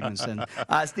earlier segments. And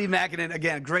Steve Makinen,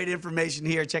 again, great information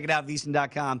here. Check it out,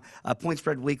 VSiN.com. Point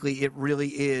Spread Weekly. It really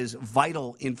is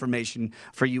vital information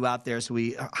for you out there. So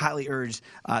we highly urge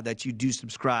that you do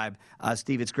subscribe.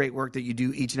 Steve, it's great work that you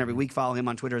do each and every week. Follow him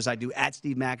on Twitter as I do,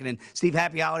 @SteveMakinen. Steve,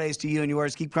 happy holidays to you and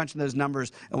yours. Keep crunching those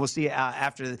numbers, and we'll see you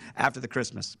after the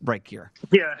Christmas break here.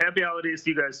 Yeah, happy holidays to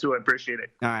you guys, too. I appreciate it.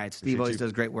 All right, Steve always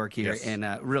does great work here, and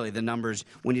really the numbers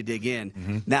when you dig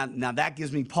in. Now that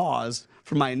gives me pause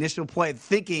for my initial play,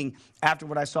 thinking after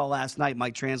what I saw last night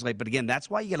might translate. But again, that's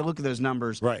why you got to look at those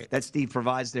numbers that Steve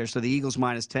provides there. So the Eagles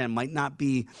 -10 might not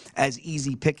be as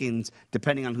easy pickings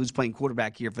depending on who's playing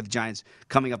quarterback here for the Giants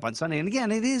coming up on Sunday. And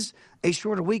again, it is a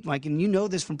shorter week, Mike, and you know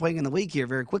this from playing in the league here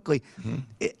very quickly.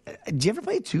 Did you ever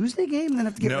play a Tuesday game and then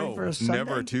have to get ready for a Sunday?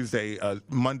 Never a Tuesday.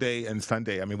 Monday and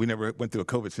Sunday. I mean, we never went through a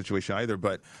COVID situation either,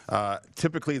 but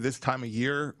typically this time of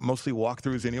year, mostly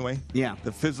walkthroughs anyway. Yeah.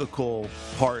 The physical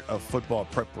part of football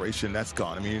preparation, that's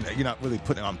gone. I mean, you're not really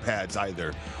putting on pads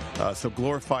either. So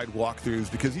glorified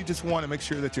walkthroughs because you just want to make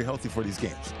sure that you're healthy for these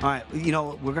games. All right. You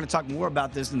know, we're going to talk more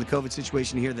about this in the COVID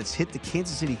situation here that's hit the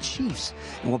Kansas City Chiefs,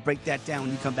 and we'll break that down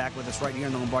when you come back with us right here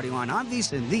on the Lombardi Line on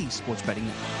VSiN, the Sports Betting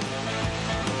Network.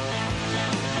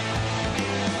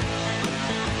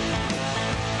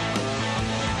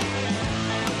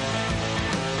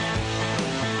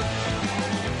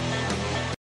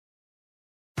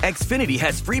 Xfinity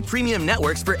has free premium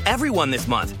networks for everyone this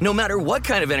month, no matter what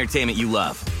kind of entertainment you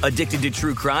love. Addicted to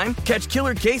true crime? Catch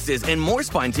killer cases and more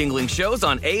spine-tingling shows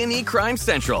on A&E Crime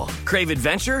Central. Crave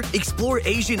adventure? Explore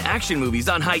Asian action movies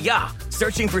on Hi-YAH.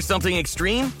 Searching for something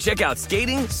extreme? Check out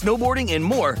skating, snowboarding, and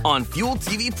more on Fuel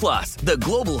TV Plus, the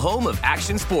global home of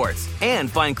action sports. And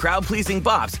find crowd-pleasing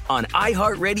bops on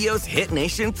iHeartRadio's Hit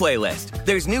Nation playlist.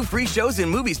 There's new free shows and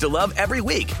movies to love every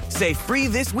week. Say free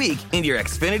this week in your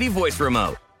Xfinity voice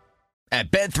remote. At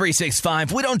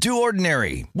Bet365, we don't do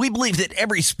ordinary. We believe that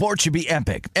every sport should be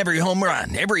epic. Every home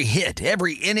run, every hit,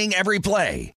 every inning, every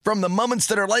play. From the moments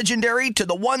that are legendary to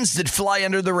the ones that fly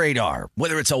under the radar.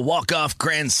 Whether it's a walk-off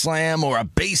grand slam or a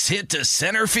base hit to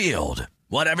center field.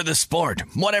 Whatever the sport,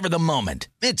 whatever the moment.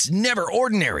 It's never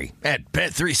ordinary at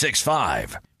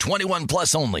Bet365. 21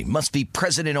 plus only. Must be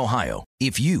present in Ohio.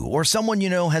 If you or someone you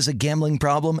know has a gambling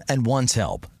problem and wants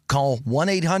help, call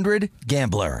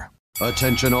 1-800-GAMBLER.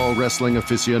 Attention all wrestling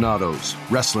aficionados.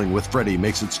 Wrestling with Freddie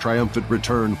makes its triumphant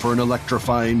return for an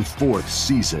electrifying 4th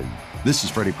season. This is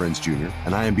Freddie Prinze Jr.,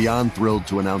 and I am beyond thrilled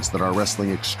to announce that our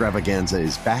wrestling extravaganza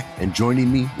is back, and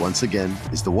joining me once again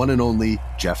is the one and only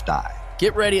Jeff Dye.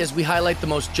 Get ready as we highlight the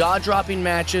most jaw-dropping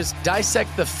matches,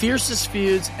 dissect the fiercest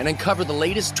feuds, and uncover the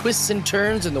latest twists and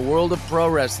turns in the world of pro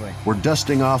wrestling. We're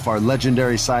dusting off our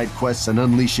legendary side quests and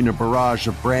unleashing a barrage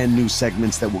of brand new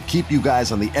segments that will keep you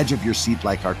guys on the edge of your seat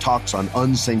like our talks on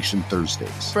Unsanctioned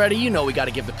Thursdays. Freddie, you know we got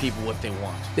to give the people what they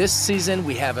want. This season,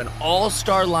 we have an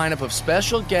all-star lineup of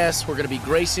special guests who are going to be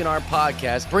gracing our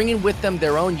podcast, bringing with them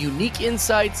their own unique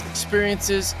insights,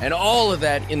 experiences, and all of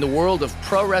that in the world of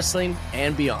pro wrestling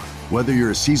and beyond. Whether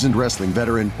you're a seasoned wrestling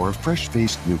veteran or a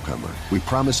fresh-faced newcomer, we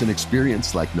promise an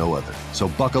experience like no other. So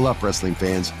buckle up, wrestling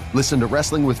fans. Listen to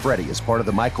Wrestling with Freddie as part of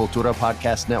the My Cultura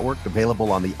Podcast Network,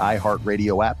 available on the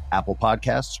iHeartRadio app, Apple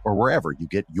Podcasts, or wherever you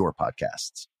get your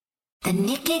podcasts. The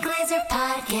Nikki Glaser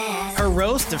Podcast. Her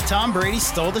roast of Tom Brady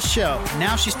stole the show.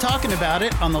 Now she's talking about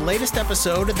it on the latest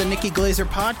episode of the Nikki Glaser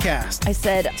Podcast. I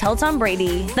said, tell Tom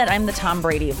Brady that I'm the Tom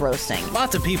Brady of roasting.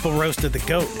 Lots of people roasted the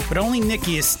GOAT, but only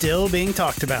Nikki is still being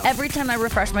talked about. Every time I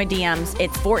refresh my DMs,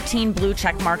 it's 14 blue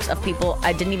check marks of people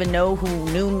I didn't even know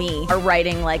who knew me are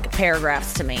writing like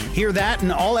paragraphs to me. Hear that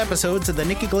in all episodes of the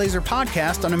Nikki Glaser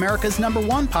Podcast on America's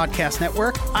 #1 podcast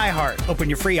network, iHeart. Open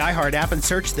your free iHeart app and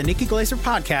search the Nikki Glaser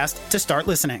Podcast to start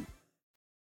listening.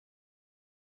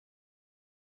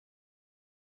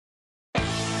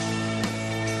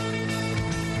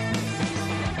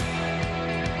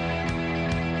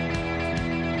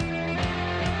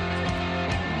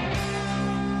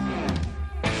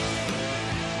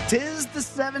 Tis the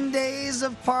 7 days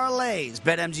of parlays.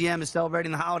 BetMGM is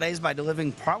celebrating the holidays by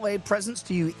delivering parlay presents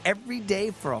to you every day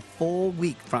for a full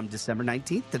week from December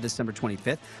 19th to December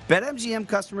 25th. BetMGM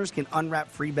customers can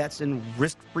unwrap free bets and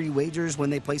risk-free wagers when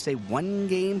they place a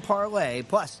one-game parlay.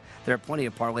 Plus, there are plenty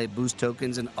of parlay boost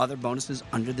tokens and other bonuses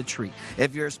under the tree.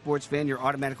 If you're a sports fan, you're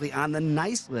automatically on the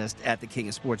nice list at the King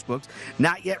of Sportsbooks.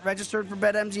 Not yet registered for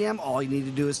BetMGM? All you need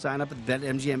to do is sign up at the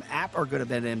BetMGM app or go to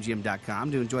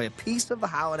BetMGM.com to enjoy a piece of the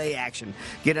holiday action.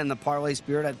 Get in the parlay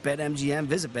spirit at BetMGM.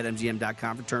 Visit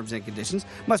BetMGM.com for terms and conditions.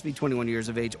 Must be 21 years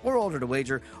of age or older to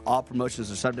wager. All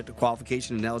promotions are subject to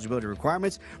qualification and eligibility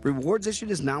requirements. Rewards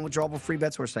issued as non-withdrawable free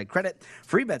bets or site credit.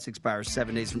 Free bets expire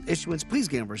 7 days from issuance. Please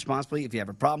gamble responsibly. If you have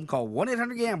a problem, call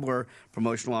 1-800-GAMBLER.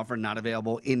 Promotional offer not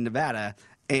available in Nevada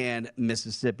and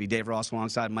Mississippi. Dave Ross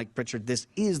alongside Mike Pritchard. This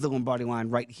is the Lombardi Line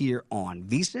right here on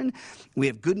VSiN. We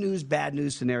have good news, bad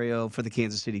news scenario for the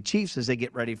Kansas City Chiefs as they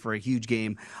get ready for a huge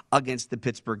game against the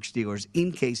Pittsburgh Steelers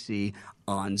in KC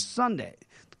on Sunday.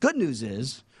 The good news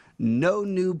is no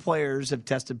new players have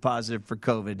tested positive for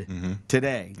COVID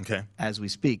today as we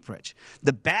speak, Pritch.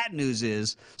 The bad news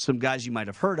is some guys you might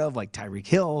have heard of, like Tyreek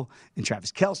Hill and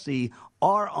Travis Kelce,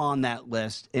 are on that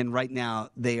list, and right now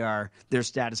their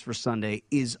status for Sunday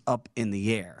is up in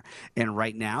the air. And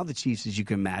right now, the Chiefs, as you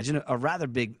can imagine, a rather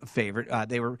big favorite.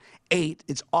 They were 8.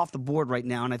 It's off the board right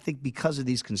now, and I think because of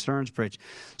these concerns, Pritch.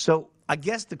 So I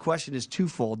guess the question is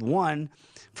twofold. One,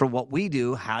 for what we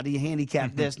do, how do you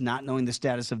handicap this, not knowing the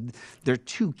status of their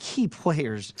two key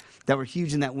players that were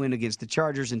huge in that win against the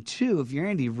Chargers? And two, if you're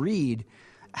Andy Reid,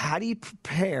 how do you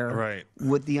prepare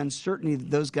with the uncertainty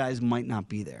that those guys might not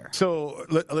be there? So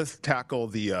let's tackle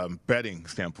the betting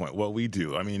standpoint, what we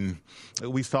do. I mean,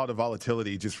 we saw the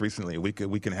volatility just recently, a week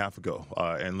and a half ago,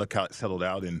 and look how it settled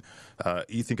out. And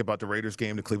you think about the Raiders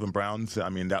game, the Cleveland Browns, I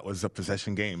mean, that was a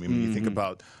possession game. I mean, you think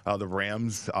about the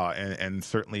Rams and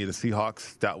certainly the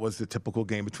Seahawks, that was the typical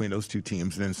game between those two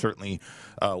teams, and then certainly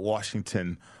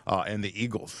Washington and the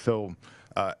Eagles. So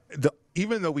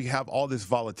even though we have all this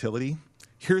volatility,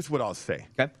 here's what I'll say.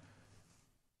 Okay.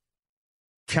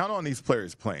 Count on these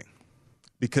players playing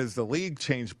because the league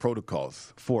changed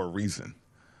protocols for a reason.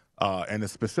 And the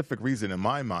specific reason in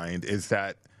my mind is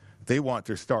that they want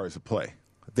their stars to play.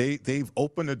 They've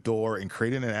opened a door and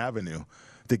created an avenue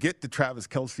to get the Travis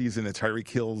Kelce's and the Tyreek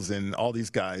Hills and all these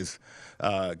guys,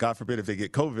 God forbid if they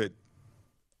get COVID,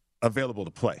 available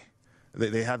to play.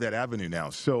 They have that avenue now.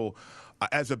 So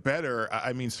as a bettor,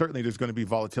 I mean, certainly there's going to be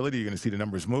volatility. You're going to see the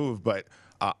numbers move, but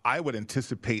I would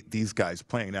anticipate these guys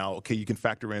playing. Now, okay, you can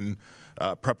factor in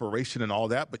preparation and all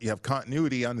that, but you have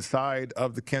continuity on the side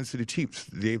of the Kansas City Chiefs.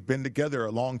 They've been together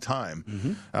a long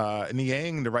time.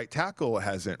 Niang, the right tackle,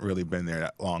 hasn't really been there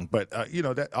that long, but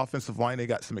that offensive line, they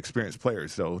got some experienced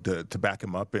players, so to back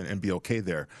him up and be okay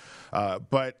there.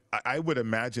 But I would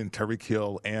imagine Tyreek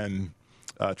Hill and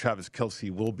Travis Kelce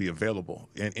will be available.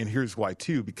 And here's why,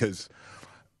 too, because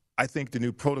I think the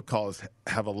new protocols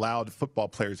have allowed football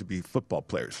players to be football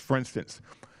players. For instance,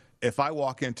 if I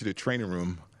walk into the training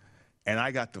room and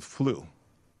I got the flu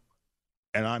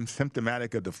and I'm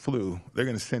symptomatic of the flu, they're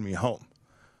going to send me home.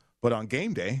 But on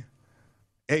game day,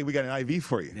 hey, we got an IV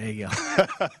for you. There you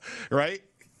go. Right?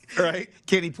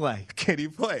 Can he play? Can he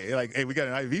play? Like, hey, we got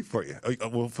an IV for you.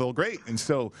 We'll feel great. And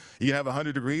so you have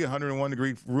 101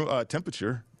 degree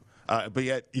temperature, but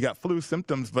yet you got flu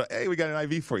symptoms, but hey, we got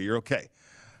an IV for you. You're okay.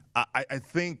 I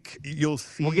think you'll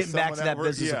see. We're getting back to that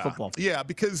business of football. Yeah,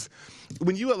 because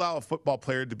when you allow a football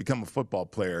player to become a football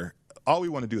player, all we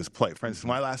want to do is play. For instance,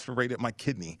 when I last rated my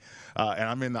kidney, and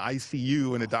I'm in the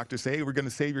ICU, and the doctor say, hey, we're going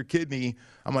to save your kidney.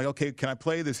 I'm like, okay, can I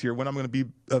play this year? When I'm going to be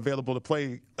available to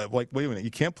play? Like, wait a minute,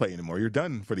 you can't play anymore. You're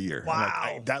done for the year.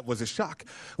 Wow. That was a shock.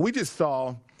 We just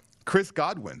saw Chris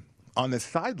Godwin on the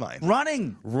sideline.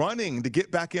 Running to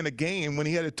get back in a game when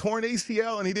he had a torn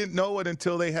ACL, and he didn't know it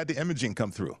until they had the imaging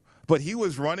come through. But he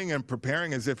was running and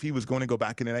preparing as if he was going to go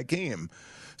back into that game.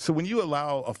 So when you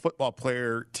allow a football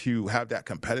player to have that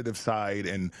competitive side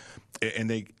and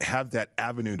they have that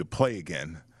avenue to play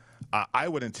again, I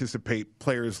would anticipate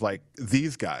players like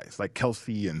these guys, like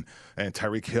Kelce and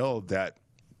Tyreek Hill, that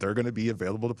they're going to be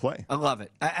available to play. I love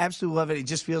it. I absolutely love it. It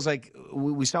just feels like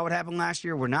we saw what happened last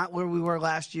year. We're not where we were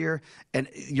last year. And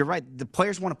you're right. The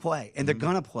players want to play, and they're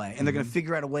going to play, and they're going to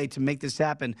figure out a way to make this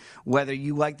happen, whether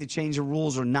you like to change the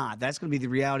rules or not. That's going to be the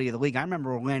reality of the league. I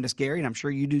remember Orlando Scary, and I'm sure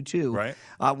you do too. Right.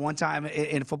 One time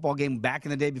in a football game back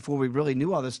in the day before we really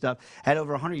knew all this stuff, had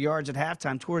over 100 yards at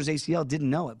halftime, tore his ACL,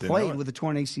 didn't know it, played with a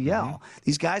torn ACL.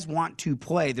 These guys want to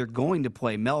play. They're going to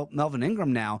play. Melvin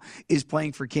Ingram now is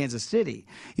playing for Kansas City.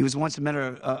 He was once a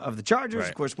member of the Chargers,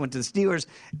 of course, went to the Steelers.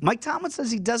 Mike Tomlin says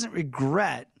he doesn't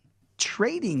regret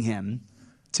trading him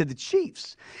to the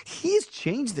Chiefs. He's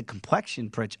changed the complexion,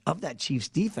 Pritch, of that Chiefs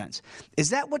defense.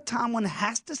 Is that what Tomlin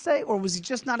has to say, or was he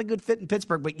just not a good fit in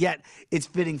Pittsburgh, but yet it's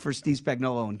fitting for Steve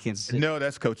Spagnuolo in Kansas City? No,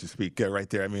 that's coach's speak right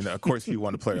there. I mean, of course you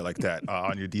want a player like that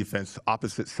on your defense,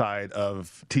 opposite side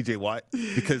of T.J. Watt,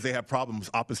 because they have problems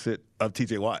opposite of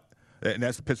T.J. Watt. And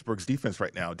that's Pittsburgh's defense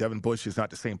right now. Devin Bush is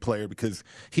not the same player because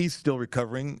he's still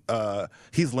recovering.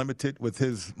 He's limited with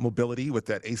his mobility with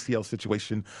that ACL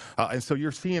situation. And so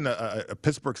you're seeing a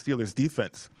Pittsburgh Steelers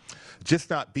defense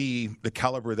just not be the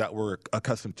caliber that we're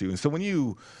accustomed to. And so when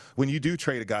you do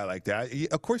trade a guy like that,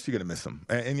 of course you're going to miss him.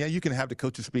 And yeah, you can have the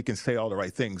coaches speak and say all the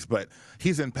right things, but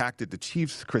he's impacted the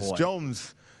Chiefs. Chris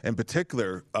Jones in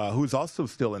particular, who's also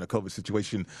still in a COVID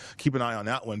situation, keep an eye on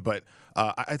that one. But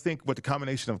I think with the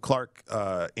combination of Clark,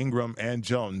 Ingram, and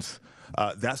Jones,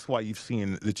 that's why you've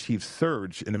seen the Chiefs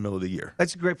surge in the middle of the year.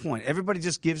 That's a great point. Everybody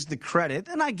just gives the credit,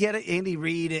 and I get it. Andy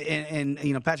Reid and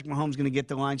Patrick Mahomes going to get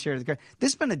the lion's share of the credit.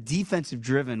 This has been a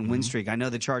defensive-driven win streak. I know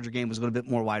the Charger game was a little bit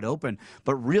more wide open,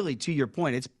 but really, to your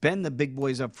point, it's been the big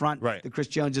boys up front, the Chris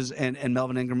Joneses and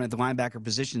Melvin Ingram at the linebacker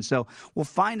position. So we'll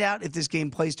find out if this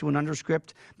game plays to an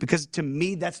underscript, because to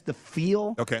me, that's the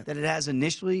feel that it has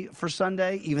initially for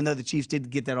Sunday, even though the Chiefs did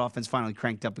get that offense finally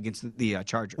cranked up against the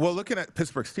Chargers. Well, looking at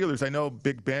Pittsburgh Steelers, I know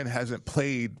Big Ben hasn't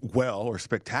played well or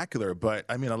spectacular, but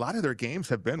I mean, a lot of their games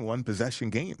have been one-possession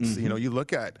games. You know, you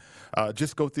look at,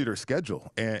 just go through their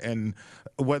schedule, and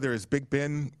whether it's Big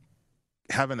Ben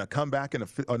having a comeback in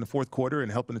the fourth quarter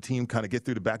and helping the team kind of get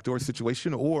through the backdoor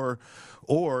situation, or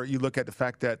you look at the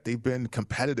fact that they've been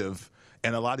competitive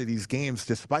in a lot of these games,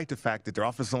 despite the fact that their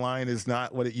offensive line is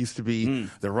not what it used to be.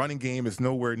 The running game is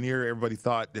nowhere near everybody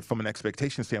thought from an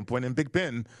expectation standpoint. And Big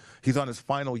Ben, he's on his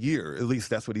final year, at least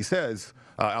that's what he says,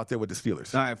 out there with the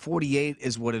Steelers. All right, 48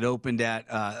 is what it opened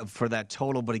at for that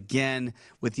total. But again,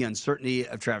 with the uncertainty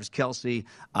of Travis Kelce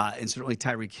and certainly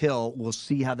Tyreek Hill, we'll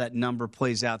see how that number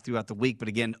plays out throughout the week. But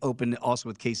again, opened also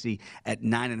with KC at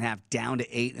 9.5, down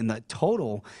to 8, and the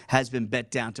total has been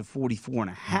bet down to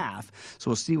 44.5.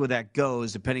 So we'll see where that goes,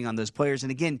 depending on those players.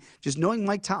 And again, just knowing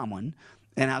Mike Tomlin,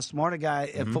 and how smart a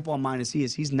guy at football mind as he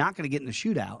is, he's not going to get in a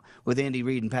shootout with Andy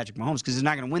Reid and Patrick Mahomes because he's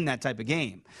not going to win that type of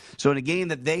game. So in a game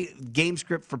that game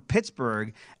script for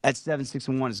Pittsburgh at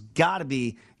 7-6-1 has got to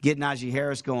be get Najee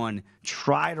Harris going,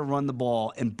 try to run the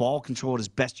ball and ball control it as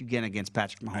best you can against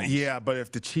Patrick Mahomes. Yeah, but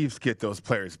if the Chiefs get those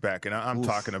players back, and I'm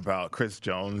talking about Chris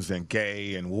Jones and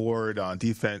Gay and Ward on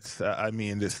defense, I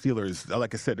mean, the Steelers,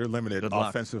 like I said, they're limited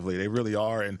offensively. They really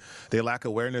are, and they lack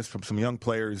awareness from some young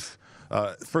players.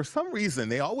 For some reason,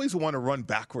 they always want to run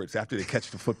backwards after they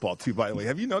catch the football, too, by the way.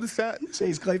 Have you noticed that?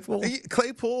 Chase Claypool?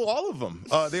 Claypool, all of them.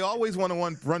 They always want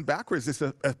to run backwards. It's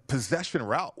a possession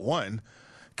route, one.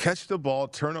 Catch the ball,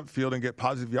 turn up field, and get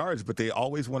positive yards, but they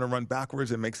always want to run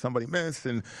backwards and make somebody miss,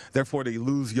 and therefore they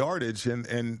lose yardage. And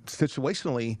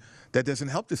situationally, that doesn't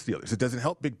help the Steelers. It doesn't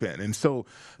help Big Ben. And so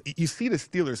you see the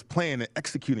Steelers playing and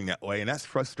executing that way, and that's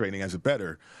frustrating as a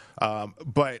bettor.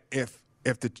 But if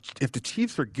the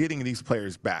Chiefs are getting these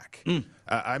players back,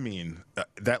 I mean,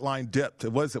 that line dipped.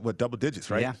 It was at double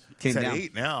digits, right? Yeah, came down. It's at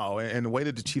 8 now, and the way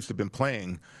that the Chiefs have been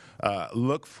playing,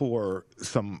 look for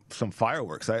some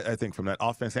fireworks, I think, from that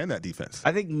offense and that defense.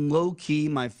 I think low-key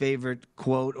my favorite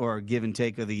quote or give and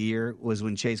take of the year was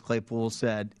when Chase Claypool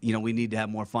said, we need to have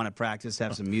more fun at practice,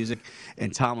 have some music.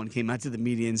 And Tomlin came out to the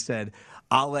media and said,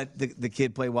 I'll let the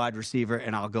kid play wide receiver,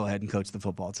 and I'll go ahead and coach the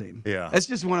football team. Yeah. That's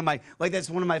just one of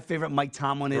my favorite Mike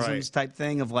Tomlinisms type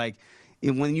thing of like,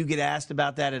 when you get asked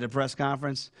about that at a press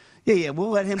conference,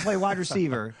 we'll let him play wide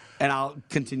receiver, and I'll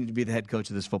continue to be the head coach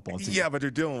of this football team. Yeah, but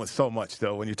they're dealing with so much,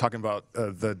 though, when you're talking about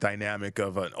the dynamic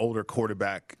of an older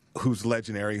quarterback who's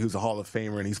legendary, who's a Hall of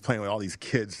Famer, and he's playing with all these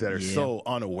kids that are so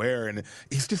unaware, and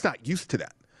he's just not used to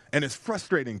that. And it's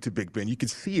frustrating to Big Ben. You can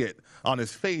see it on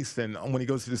his face and when he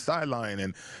goes to the sideline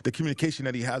and the communication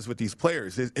that he has with these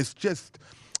players.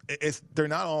 They're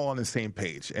not all on the same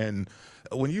page. And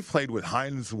when you've played with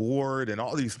Hines Ward and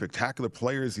all these spectacular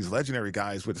players, these legendary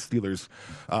guys with the Steelers,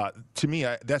 to me,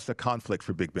 that's a conflict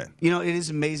for Big Ben. It is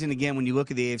amazing, again, when you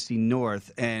look at the AFC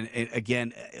North, and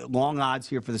again, long odds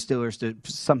here for the Steelers to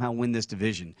somehow win this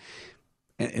division.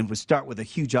 And would start with a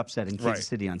huge upset in Kansas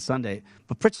City on Sunday.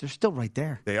 But, Pritch, they're still right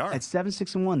there. They are. At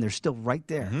 7-6-1, they're still right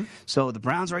there. So the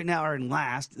Browns right now are in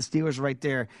last. The Steelers are right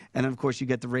there. And then, of course, you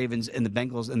get the Ravens and the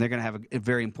Bengals, and they're going to have a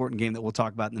very important game that we'll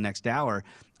talk about in the next hour,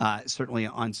 certainly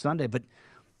on Sunday. But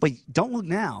don't look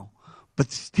now. But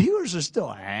the Steelers are still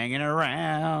hanging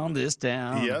around this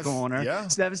town corner.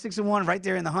 7-6-1, right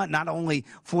there in the hunt, not only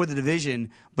for the division,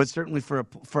 but certainly for a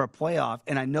playoff.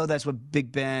 And I know that's what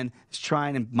Big Ben is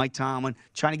trying, and Mike Tomlin,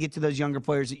 trying to get to those younger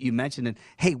players that you mentioned. And,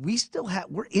 hey,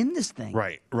 we're in this thing.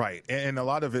 Right. And a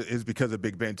lot of it is because of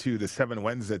Big Ben, too. The 7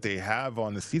 wins that they have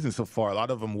on the season so far, a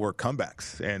lot of them were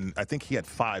comebacks. And I think he had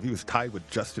 5. He was tied with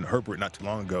Justin Herbert not too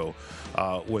long ago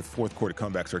with fourth-quarter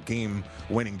comebacks or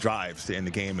game-winning drives to end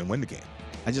the game and win the game.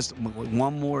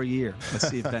 One more year. Let's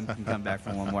see if Ben can come back for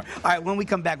one more. All right, when we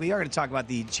come back, we are going to talk about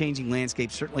the changing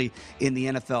landscape, certainly in the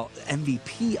NFL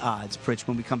MVP odds, Pritch,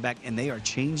 when we come back, and they are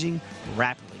changing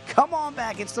rapidly. Come on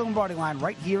back. It's the Lombardi Line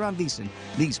right here on VSiN,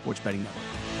 the Sports Betting Network.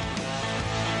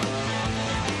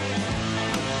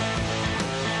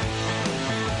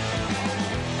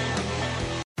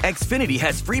 Xfinity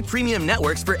has free premium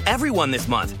networks for everyone this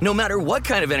month, no matter what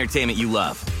kind of entertainment you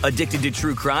love. Addicted to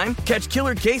true crime? Catch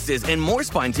killer cases and more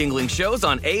spine-tingling shows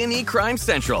on A&E Crime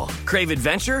Central. Crave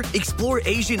adventure? Explore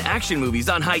Asian action movies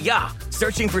on Hi-YAH.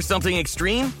 Searching for something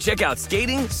extreme? Check out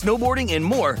skating, snowboarding, and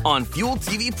more on Fuel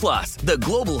TV Plus, the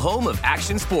global home of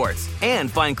action sports.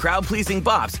 And find crowd-pleasing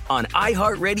bops on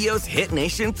iHeartRadio's Hit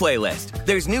Nation playlist.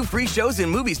 There's new free shows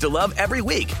and movies to love every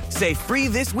week. Say free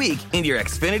this week in your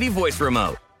Xfinity voice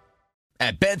remote.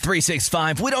 At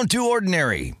Bet365, we don't do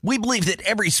ordinary. We believe that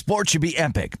every sport should be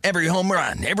epic. Every home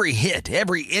run, every hit,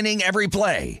 every inning, every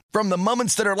play. From the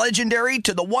moments that are legendary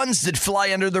to the ones that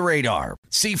fly under the radar.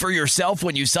 See for yourself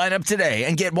when you sign up today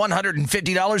and get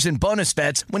 $150 in bonus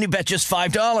bets when you bet just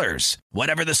 $5.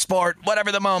 Whatever the sport,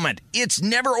 whatever the moment, it's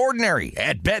never ordinary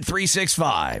at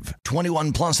Bet365.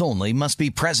 21 plus only. Must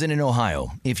be present in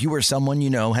Ohio. If you or someone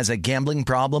you know has a gambling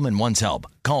problem and wants help,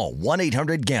 call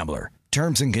 1-800-GAMBLER.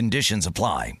 Terms and conditions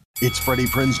apply. It's Freddie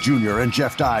Prinze Jr. and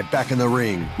Jeff Dye back in the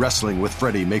ring. Wrestling with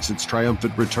Freddie makes its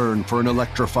triumphant return for an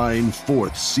electrifying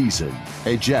 4th season.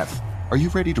 Hey, Jeff, are you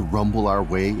ready to rumble our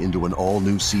way into an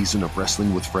all-new season of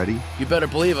Wrestling with Freddie? You better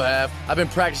believe I have. I've been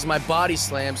practicing my body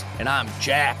slams, and I'm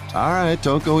jacked. All right,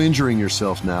 don't go injuring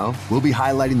yourself now. We'll be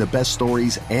highlighting the best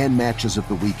stories and matches of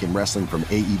the week in wrestling from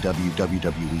AEW,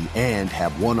 WWE, and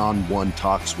have one-on-one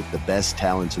talks with the best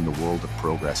talents in the world of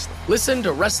pro wrestling. Listen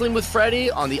to Wrestling with Freddie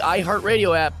on the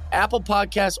iHeartRadio app, Apple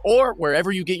Podcasts, or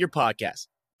wherever you get your podcasts.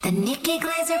 The Nikki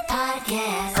Glaser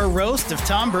Podcast. Her roast of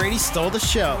Tom Brady stole the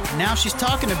show. Now she's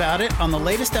talking about it on the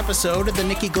latest episode of the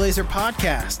Nikki Glaser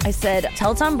Podcast. I said,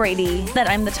 tell Tom Brady that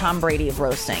I'm the Tom Brady of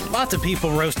roasting. Lots of people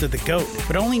roasted the GOAT,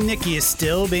 but only Nikki is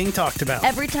still being talked about.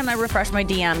 Every time I refresh my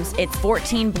DMs, it's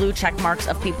 14 blue check marks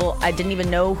of people I didn't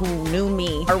even know who knew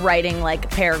me are writing like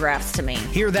paragraphs to me.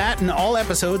 Hear that in all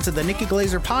episodes of the Nikki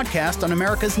Glaser Podcast on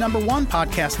America's #1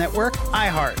 podcast network,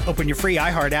 iHeart. Open your free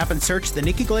iHeart app and search the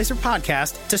Nikki Glaser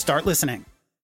Podcast to start listening.